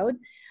shroud.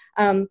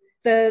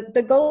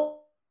 The goal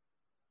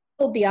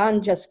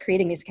beyond just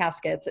creating these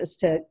caskets is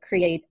to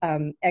create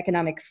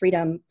economic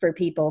freedom for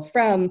people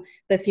from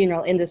the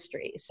funeral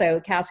industry. So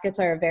caskets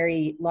are a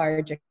very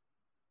large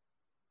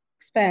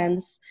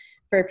expense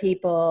for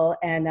people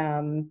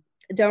and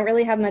don't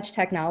really have much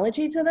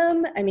technology to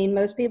them. I mean,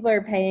 most people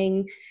are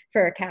paying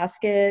for a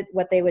casket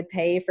what they would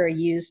pay for a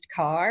used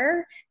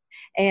car,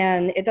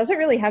 and it doesn't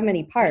really have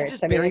many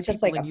parts. I mean, it's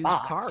just like a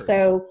box. Cars.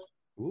 So,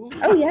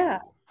 oh yeah,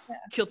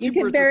 you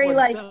could bury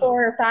like 4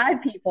 or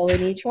 5 people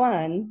in each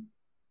one.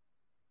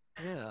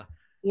 Yeah.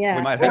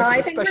 Yeah. Well,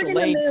 I think we're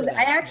going to move.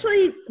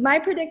 My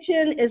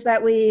prediction is that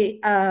we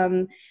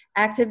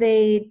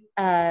activate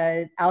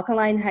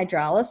alkaline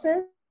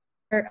hydrolysis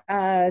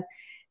or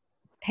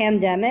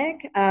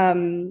pandemic.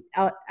 I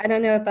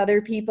don't know if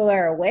other people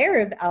are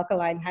aware of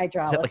alkaline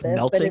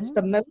hydrolysis, but it's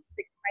the most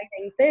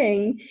exciting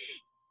thing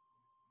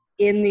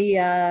in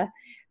the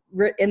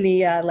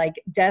like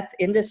death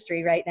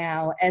industry right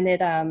now, and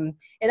it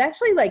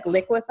actually like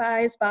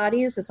liquefies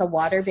bodies. It's a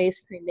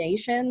water-based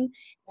cremation,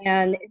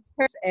 and it's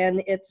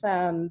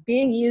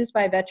being used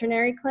by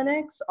veterinary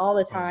clinics all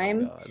the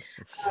time.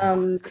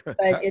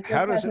 But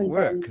how does it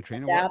work,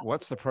 Katrina?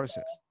 What's the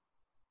process?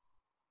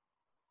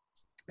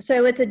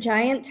 So it's a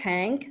giant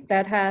tank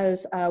that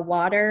has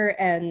water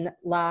and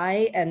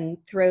lye and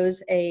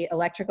throws a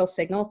electrical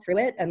signal through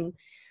it and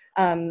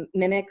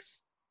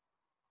mimics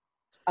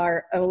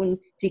our own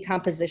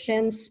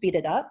decomposition, speed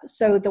it up.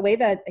 So the way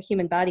that a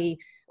human body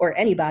or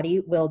any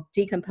body will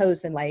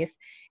decompose in life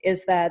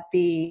is that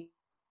the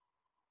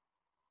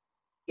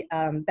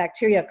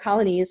bacteria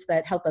colonies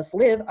that help us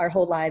live our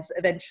whole lives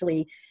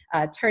eventually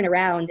turn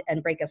around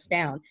and break us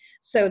down.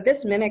 So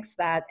this mimics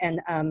that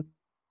and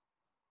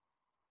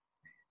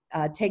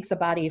takes a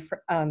body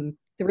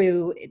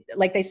through,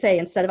 like they say,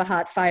 instead of a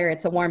hot fire,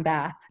 it's a warm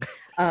bath.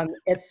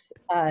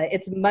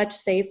 It's much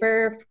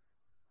safer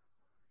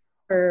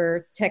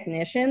for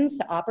technicians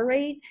to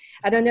operate.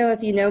 I don't know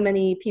if you know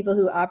many people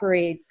who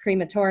operate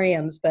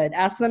crematoriums, but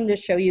ask them to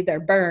show you their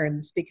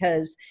burns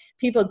because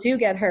people do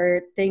get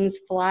hurt. Things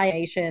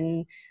fly,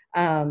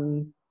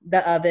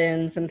 the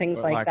ovens and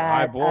things like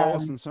that.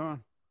 Eyeballs and so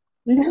on.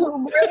 No,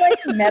 more like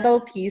metal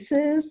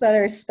pieces that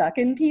are stuck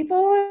in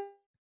people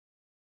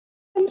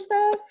and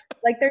stuff.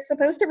 Like they're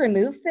supposed to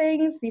remove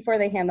things before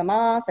they hand them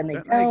off, and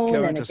they don't,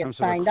 and it gets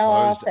signed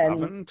off.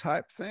 And oven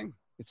type thing.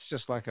 It's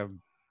just like a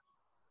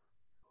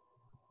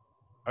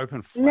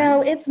open flame?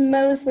 No, it's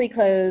mostly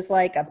closed,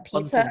 like a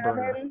pizza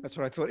oven. That's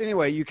what I thought.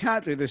 Anyway, you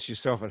can't do this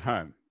yourself at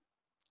home.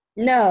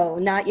 No,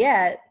 not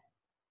yet.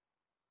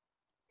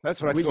 That's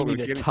what I thought. You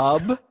need a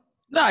tub?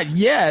 Not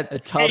yet. A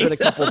tub and a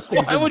couple of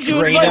things. Why would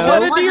you invite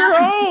that into your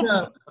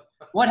home?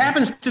 What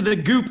happens to the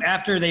goop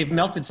after they've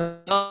melted some?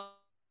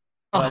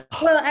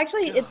 Well,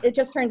 actually, it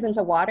just turns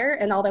into water,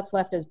 and all that's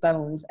left is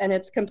bones, and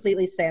it's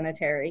completely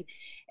sanitary.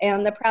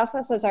 And the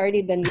process has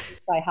already been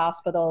used by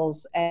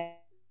hospitals. And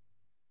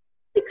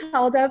we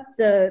called up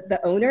the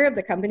owner of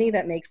the company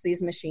that makes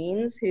these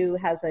machines, who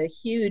has a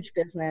huge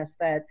business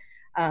that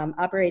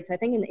operates, I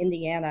think, in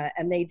Indiana,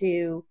 and they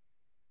do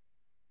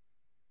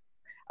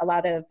a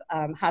lot of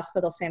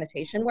hospital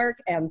sanitation work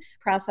and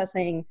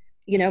processing,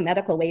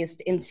 medical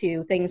waste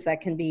into things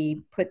that can be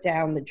put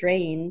down the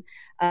drain.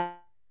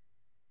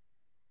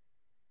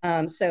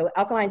 So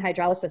alkaline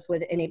hydrolysis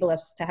would enable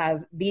us to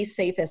have the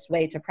safest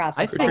way to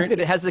process. I think that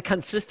it has the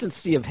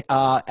consistency of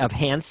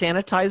hand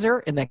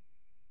sanitizer, and that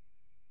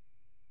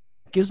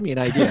gives me an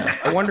idea.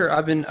 I wonder.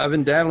 I've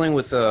been dabbling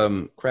with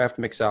craft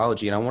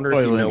mixology, and I wonder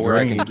if you know where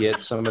I can get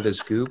some of this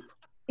goop.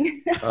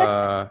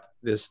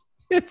 It's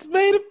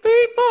made of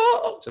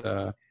people.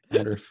 I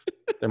wonder if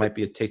there might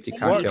be a tasty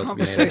cocktail. What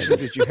conversation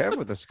did you have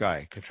with this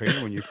guy,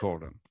 Katrina, when you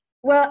called him?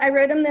 Well, I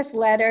wrote him this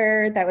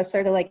letter that was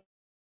sort of like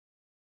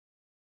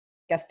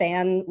a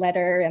fan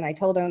letter, and I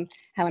told him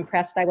how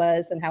impressed I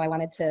was and how I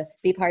wanted to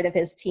be part of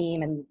his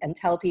team and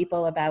tell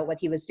people about what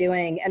he was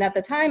doing. And at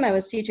the time I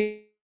was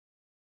teaching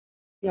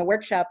a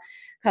workshop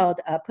called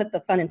Put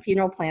the Fun in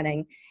Funeral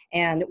Planning.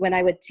 And when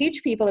I would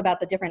teach people about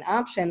the different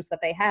options that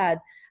they had,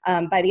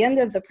 by the end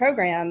of the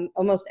program,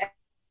 almost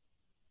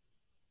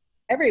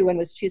everyone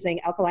was choosing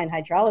alkaline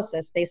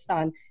hydrolysis based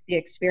on the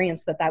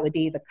experience that would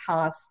be, the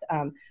cost,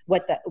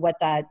 what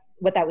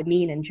that would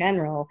mean in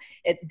general.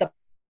 The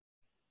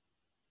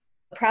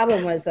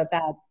problem was that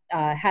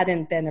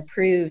hadn't been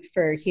approved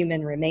for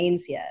human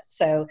remains yet.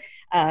 So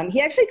he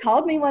actually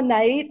called me one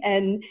night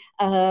and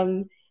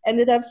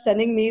ended up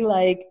sending me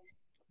like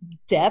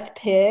death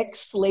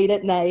pics late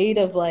at night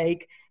of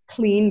like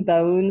clean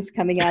bones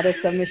coming out of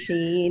some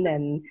machine.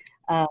 And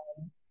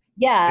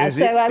yeah,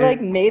 I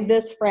like made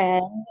this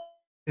friend.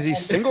 Is he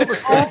single?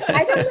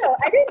 I don't know.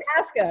 I didn't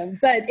ask him,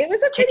 but it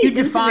was a pretty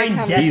intimate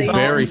conversation. He's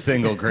very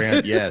single,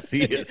 Grant. Yes,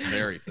 he is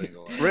very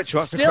single. Rich,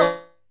 what's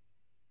Well,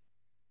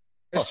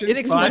 I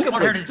just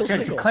want her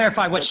to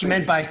clarify what she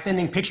meant by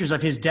sending pictures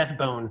of his death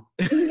bone.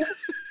 So,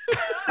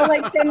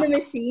 like from the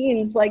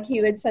machines, like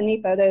he would send me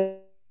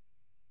photos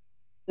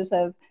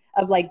of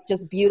like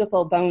just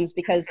beautiful bones,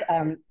 because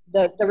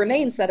the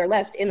remains that are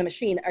left in the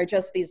machine are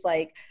just these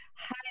like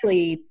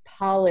highly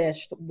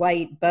polished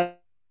white bones.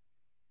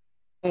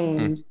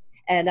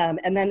 And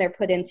then they're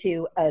put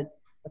into a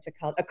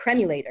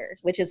cremulator,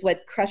 which is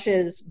what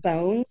crushes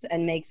bones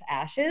and makes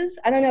ashes.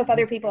 I don't know if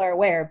other people are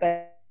aware,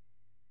 but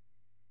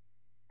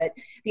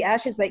the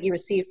ashes that you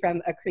receive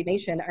from a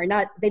cremation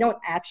they don't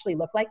actually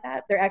look like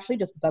that. They're actually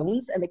just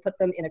bones, and they put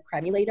them in a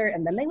cremulator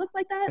and then they look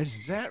like that.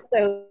 Is that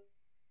so?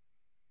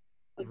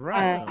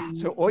 Right.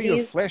 So all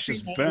your flesh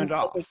is burned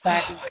off.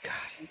 Exactly. Oh my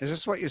God. Is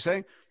this what you're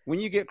saying? When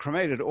you get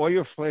cremated, all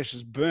your flesh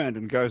is burned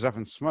and goes up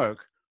in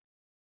smoke.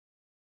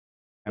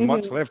 And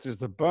what's left is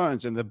the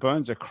bones, and the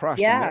bones are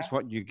crushed, and that's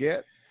what you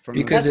get from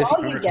because the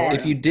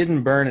if you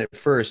didn't burn it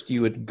first,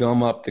 you would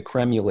gum up the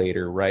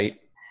cremulator, right?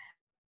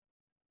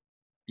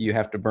 You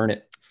have to burn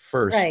it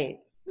first, right?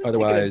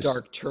 Otherwise, a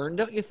dark turn,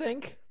 don't you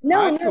think?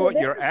 No, I thought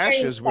your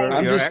ashes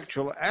were your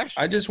actual ashes.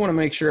 I just want to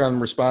make sure I'm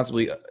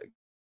responsibly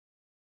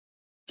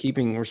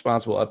keeping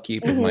responsible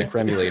upkeep of my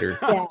cremulator.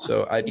 Yeah.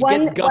 So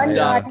one body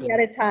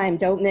at a time.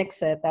 Don't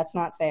mix it. That's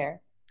not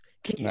fair.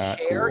 Can you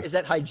share? Cool. Is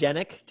that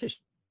hygienic to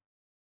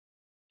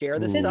share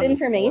this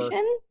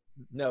information?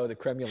 No, the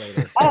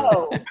cremulator.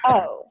 Oh,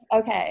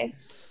 okay.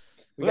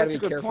 Well, that's a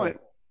good point.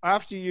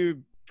 After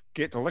you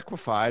get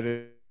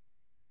liquefied,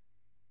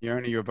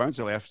 only your bones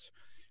are left.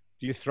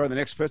 Do you throw the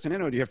next person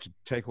in, or do you have to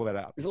take all that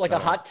out? Is it like a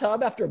hot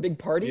tub after a big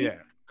party? Yeah,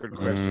 good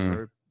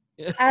question.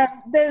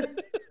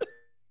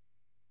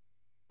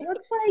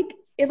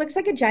 It looks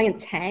like a giant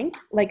tank,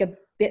 like a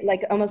bit,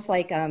 like almost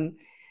like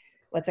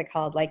what's it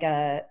called? Like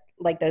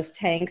those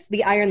tanks,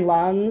 the iron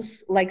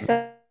lungs, like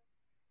something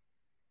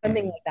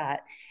like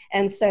that.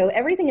 And so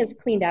everything is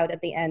cleaned out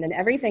at the end, and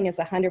everything is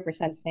 100%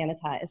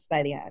 sanitized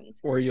by the end.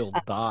 Or you'll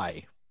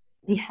die.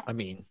 Yeah. I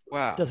mean,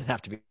 wow. It doesn't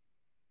have to be.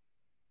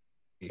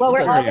 Well,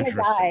 we're all going to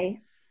die.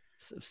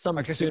 Some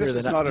so sooner this than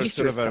is not a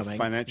sort of a coming.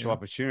 financial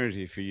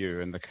opportunity for you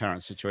in the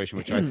current situation,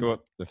 which I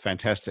thought the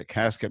fantastic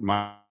casket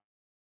might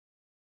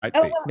be.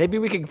 Well, maybe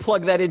we could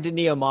plug that into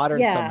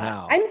Neo-Modern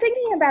somehow. I'm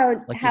thinking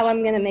about how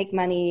I'm going to make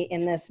money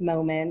in this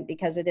moment,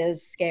 because it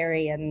is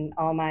scary, and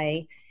all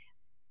my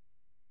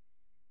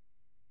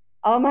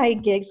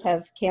gigs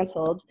have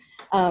canceled.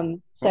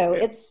 So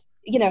it's,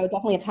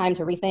 definitely a time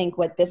to rethink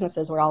what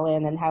businesses we're all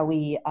in and how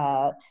we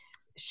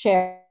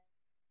share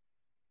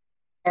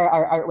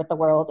our art with the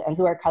world and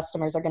who our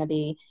customers are going to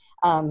be.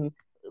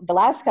 The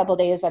last couple of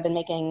days I've been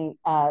making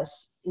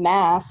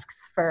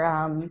masks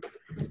for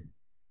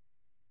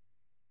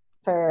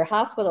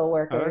hospital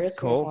workers. Oh, that's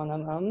cool. One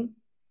of them.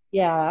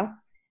 Yeah.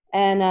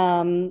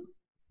 And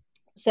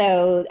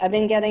so I've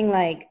been getting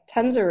like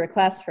tons of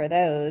requests for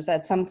those.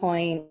 At some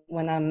point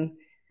when I'm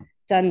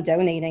done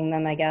donating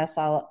them, I guess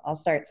I'll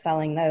start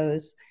selling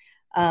those.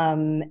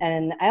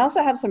 And I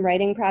also have some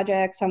writing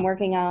projects I'm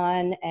working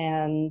on,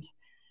 and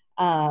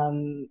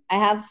I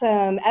have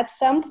at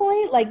some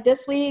point, like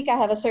this week, I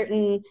have a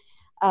certain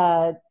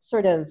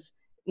sort of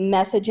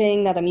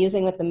messaging that I'm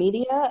using with the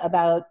media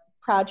about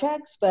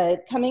projects,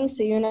 but coming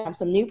soon, I have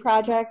some new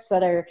projects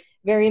that are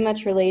very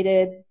much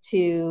related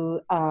to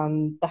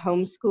the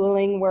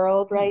homeschooling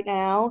world right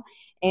now,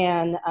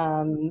 and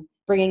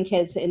bringing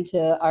kids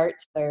into art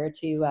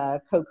to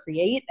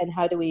co-create, and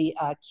how do we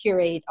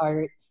curate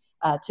art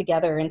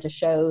together into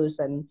shows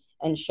and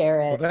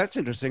share it. Well, that's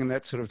interesting, and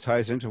that sort of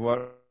ties into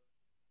what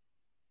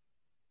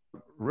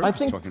Rich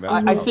was talking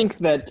about. I think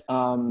that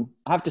I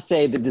have to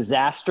say the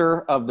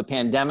disaster of the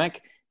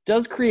pandemic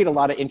does create a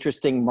lot of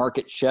interesting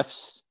market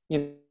shifts.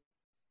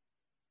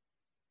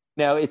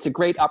 It's a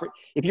great opportunity.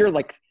 If you're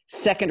like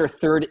second or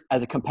third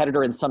as a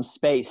competitor in some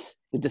space,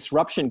 the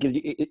disruption gives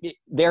you,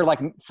 they're like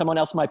someone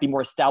else might be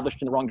more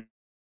established in the wrong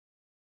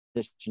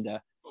position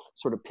to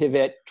sort of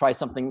pivot, try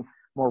something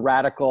more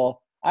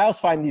radical. I always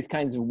find these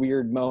kinds of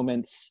weird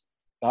moments,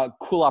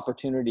 cool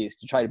opportunities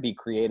to try to be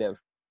creative.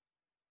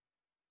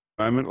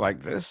 moment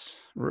like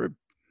this, Rube?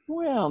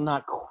 Well,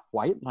 not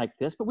quite like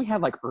this, but we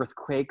had like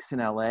earthquakes in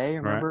LA.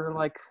 Remember,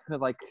 like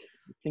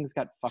things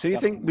got fucked up. So you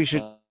think we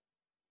should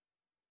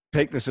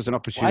take this as an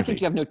opportunity? Well, I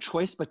think you have no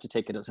choice but to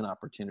take it as an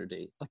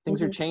opportunity. Like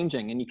things are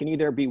changing, and you can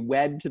either be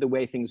wed to the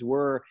way things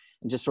were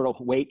and just sort of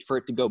wait for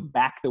it to go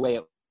back the way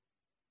it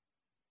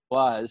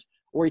was,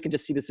 or you can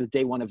just see this as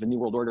day one of a new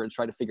world order and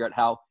try to figure out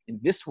how, in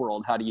this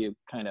world, how do you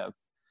kind of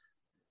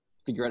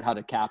figure out how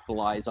to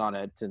capitalize on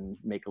it and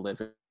make a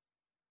living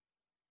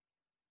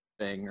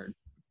or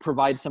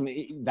provide some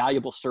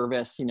valuable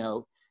service. You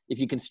know, if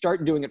you can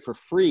start doing it for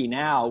free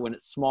now when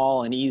it's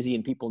small and easy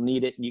and people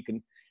need it and you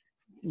can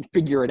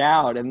figure it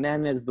out, and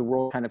then as the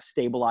world kind of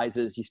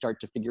stabilizes, you start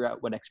to figure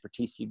out what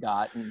expertise you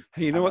got. And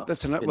hey, you know what?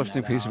 That's an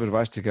uplifting piece of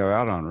advice to go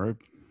out on,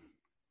 Rube.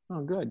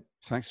 Oh, good.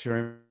 Thanks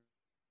very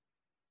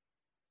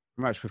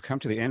much. We've come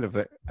to the end of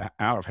the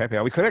hour of happy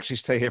hour. We could actually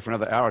stay here for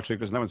another hour or two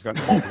because no one's got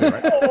anything to do,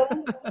 right?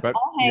 But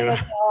I'll hang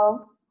with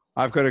y'all.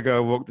 I've got to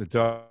go walk the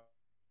dog.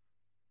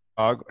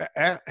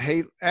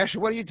 Hey, Ash,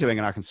 what are you doing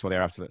in Arkansas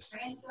there after this?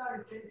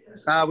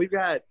 We've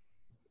got,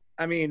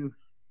 I mean,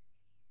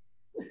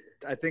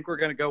 I think we're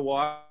going to go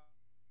walk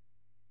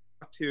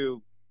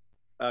to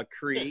a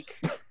creek.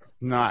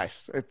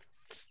 Nice.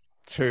 It's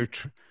too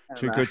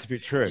good to be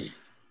true.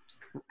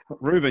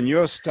 Ruben,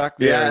 you're stuck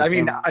there. Yeah, I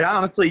mean,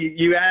 honestly,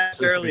 you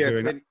asked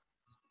earlier.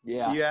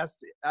 You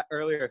asked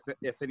earlier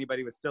if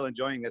anybody was still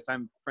enjoying this.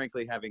 I'm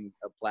frankly having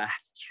a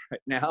blast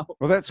right now.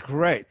 Well, that's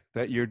great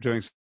that you're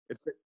doing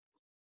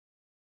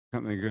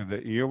something good.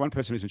 That you're one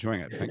person who's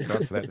enjoying it. Thank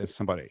God for that. There's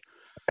somebody.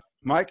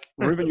 Mike,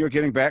 Ruben, you're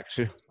getting back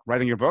to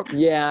writing your book?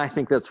 Yeah, I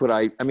think that's what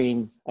I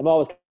mean, I'm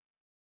always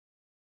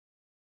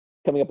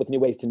coming up with new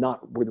ways to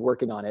not be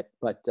working on it,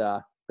 but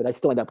I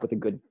still end up with a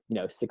good,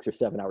 6 or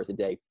 7 hours a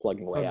day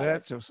plugging away at it.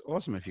 That's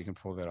awesome if you can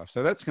pull that off.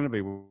 So that's going to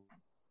be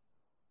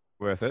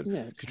worth it.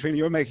 Yeah. Katrina,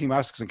 you're making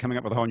masks and coming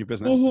up with a whole new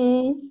business.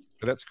 So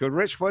that's good.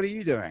 Rich, what are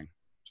you doing?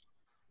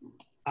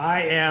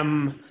 I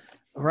am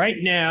right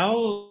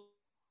now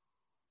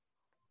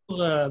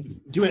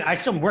I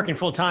still am working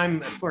full time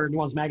for New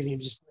Orleans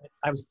Magazine.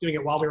 I was doing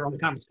it while we were on the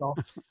conference call.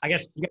 I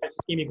guess you guys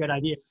just gave me a good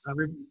idea.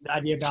 The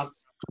idea about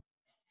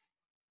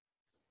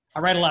I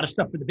write a lot of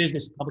stuff for the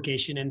business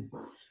publication, and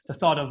the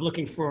thought of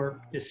looking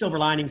for the silver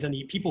linings and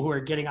the people who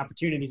are getting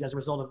opportunities as a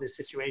result of this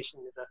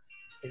situation is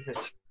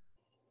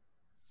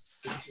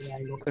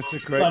that's a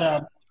great.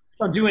 But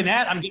so doing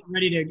that, I'm getting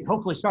ready to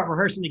hopefully start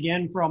rehearsing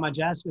again for all my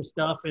jazz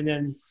stuff, and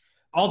then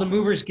all the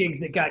movers gigs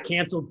that got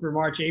canceled for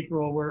March,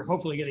 April, we're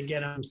hopefully going to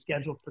get them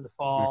scheduled for the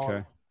fall.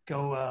 Okay.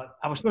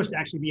 I was supposed to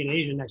actually be in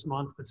Asia next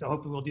month, but so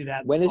hopefully we'll do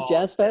that. When is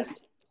Jazz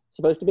Fest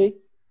supposed to be?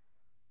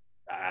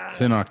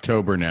 It's in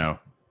October now.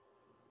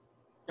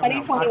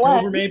 2021.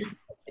 October, maybe.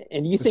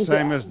 And you The think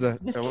same that as the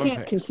this Olympics.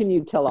 can't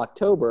continue till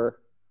October,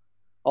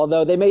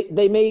 although it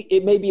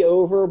may be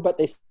over, but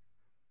they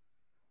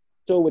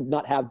still would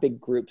not have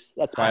big groups.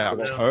 That's By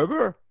possible.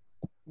 October?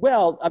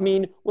 Well, I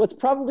mean, what's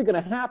probably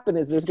going to happen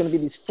is there's going to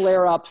be these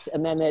flare-ups,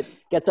 and then it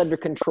gets under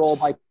control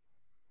by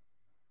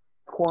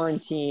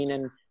quarantine,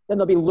 and then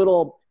there'll be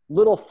little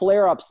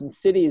flare-ups in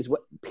cities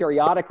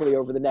periodically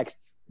over the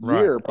next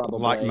year, probably.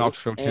 Like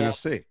Knoxville, And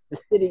Tennessee. the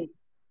city,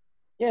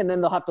 and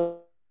then they'll have to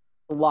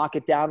lock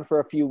it down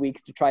for a few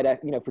weeks to try to,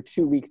 for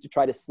 2 weeks to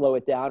try to slow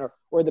it down,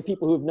 or the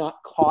people who've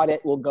not caught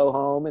it will go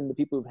home, and the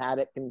people who've had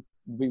it can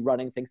be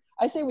running things.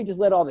 I say we just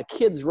let all the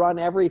kids run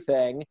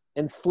everything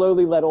and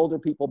slowly let older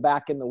people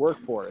back in the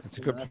workforce. That's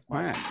a good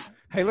plan.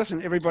 Hey,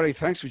 listen, everybody,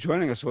 thanks for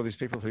joining us, all these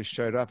people who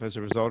showed up as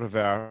a result of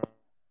our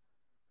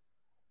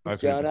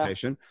open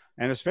invitation,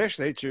 and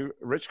especially to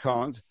Rich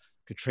Collins,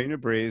 Katrina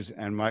Breeze,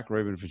 and Mike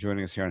Rubin for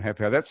joining us here on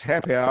Happy Hour. That's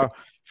Happy Hour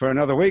for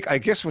another week. I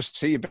guess we'll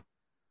see you back.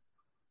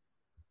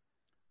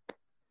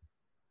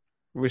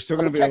 We're still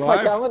going to be Check alive.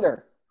 my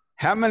calendar.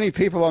 How many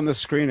people on the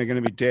screen are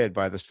going to be dead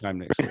by this time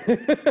next week?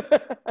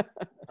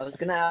 I was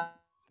gonna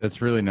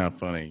That's really not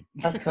funny.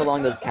 ask how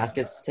long those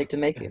caskets take to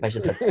make. If I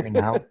should start printing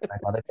out my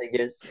father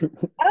figures.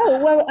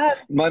 Oh, well,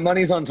 My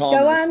money's on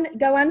Thomas.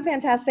 go on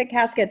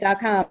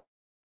fantasticcasket.com.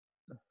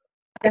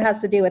 It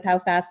has to do with how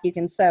fast you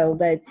can sew,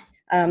 but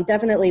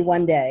definitely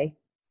one day.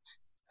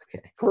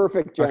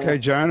 Perfect, Jonah. Okay,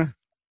 Jonah,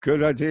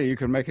 good idea. You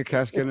can make a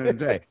casket in a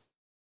day.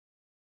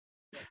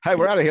 Hey,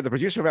 we're out of here. The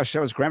producer of our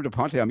show is Graham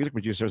DePonte. Our music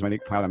producer is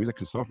Monique Pyle. Our music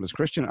consultant is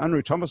Christian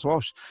Unruh. Thomas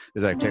Walsh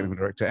is our technical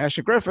director.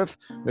 Asher Griffith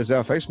is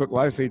our Facebook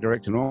live feed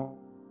director.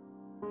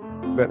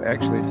 But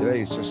actually, today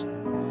he's just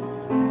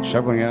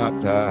shoveling out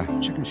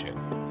chicken shit.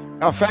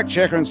 Our fact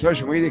checker and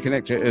social media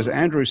connector is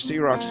Andrew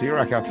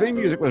Searock. Our theme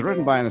music was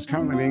written by and is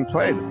currently being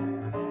played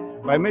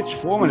by Mitch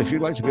Foreman. If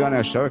you'd like to be on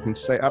our show and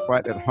stay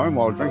upright at home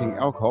while drinking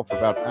alcohol for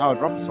about an hour,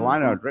 drop us a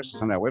line. Our address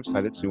is on our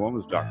website. It's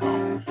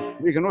neworleans.com.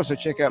 You can also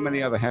check out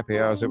many other happy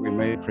hours that we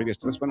made previous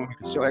to this one, and we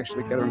can still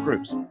actually gather in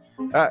groups.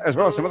 As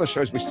well as some other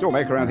shows we still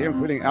make around here,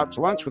 including Out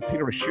to Lunch with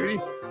Peter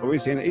Raschuti,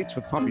 Louisiana Eats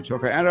with Poppy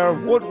Talker, and our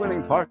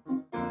award-winning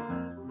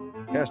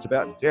podcast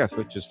about death,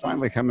 which has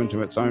finally come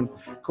into its own,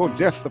 called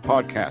Death the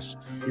Podcast.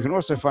 You can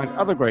also find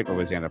other great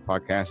Louisiana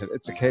podcasts at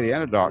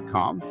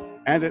itsacadiana.com.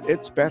 and at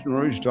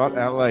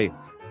itsbatonrouge.la.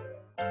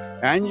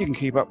 And you can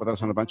keep up with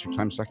us on a bunch of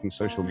time-sucking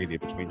social media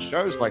between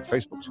shows like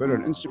Facebook, Twitter,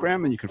 and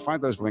Instagram. And you can find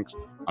those links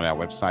on our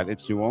website,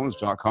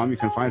 itsneworleans.com. You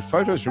can find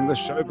photos from this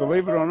show,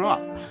 believe it or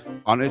not,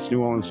 on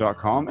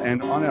itsneworleans.com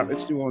and on our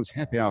It's New Orleans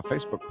Happy Hour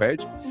Facebook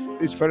page.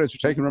 These photos were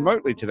taken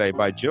remotely today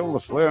by Jill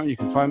LaFleur, and you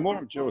can find more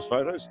of Jill's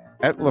photos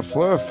at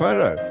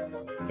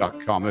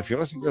lafleurphoto.com. If you're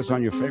listening to us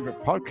on your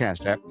favorite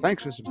podcast app,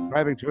 thanks for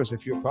subscribing to us.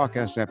 If your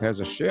podcast app has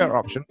a share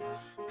option,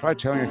 try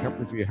telling a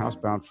couple of your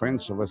housebound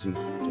friends to listen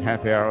to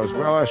Happy Hour as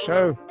well. Our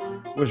show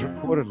was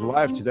recorded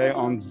live today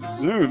on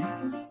Zoom.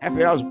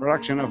 Happy Hour's a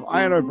production of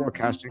INO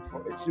Broadcasting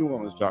for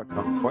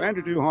itsneworleans.com. For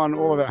Andrew Duhon,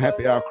 all of our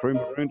Happy Hour crew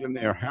marooned in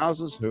their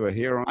houses who are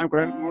here. I'm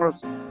Grant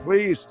Morris.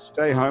 Please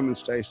stay home and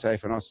stay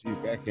safe, and I'll see you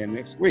back here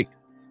next week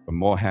for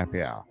more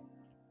Happy Hour.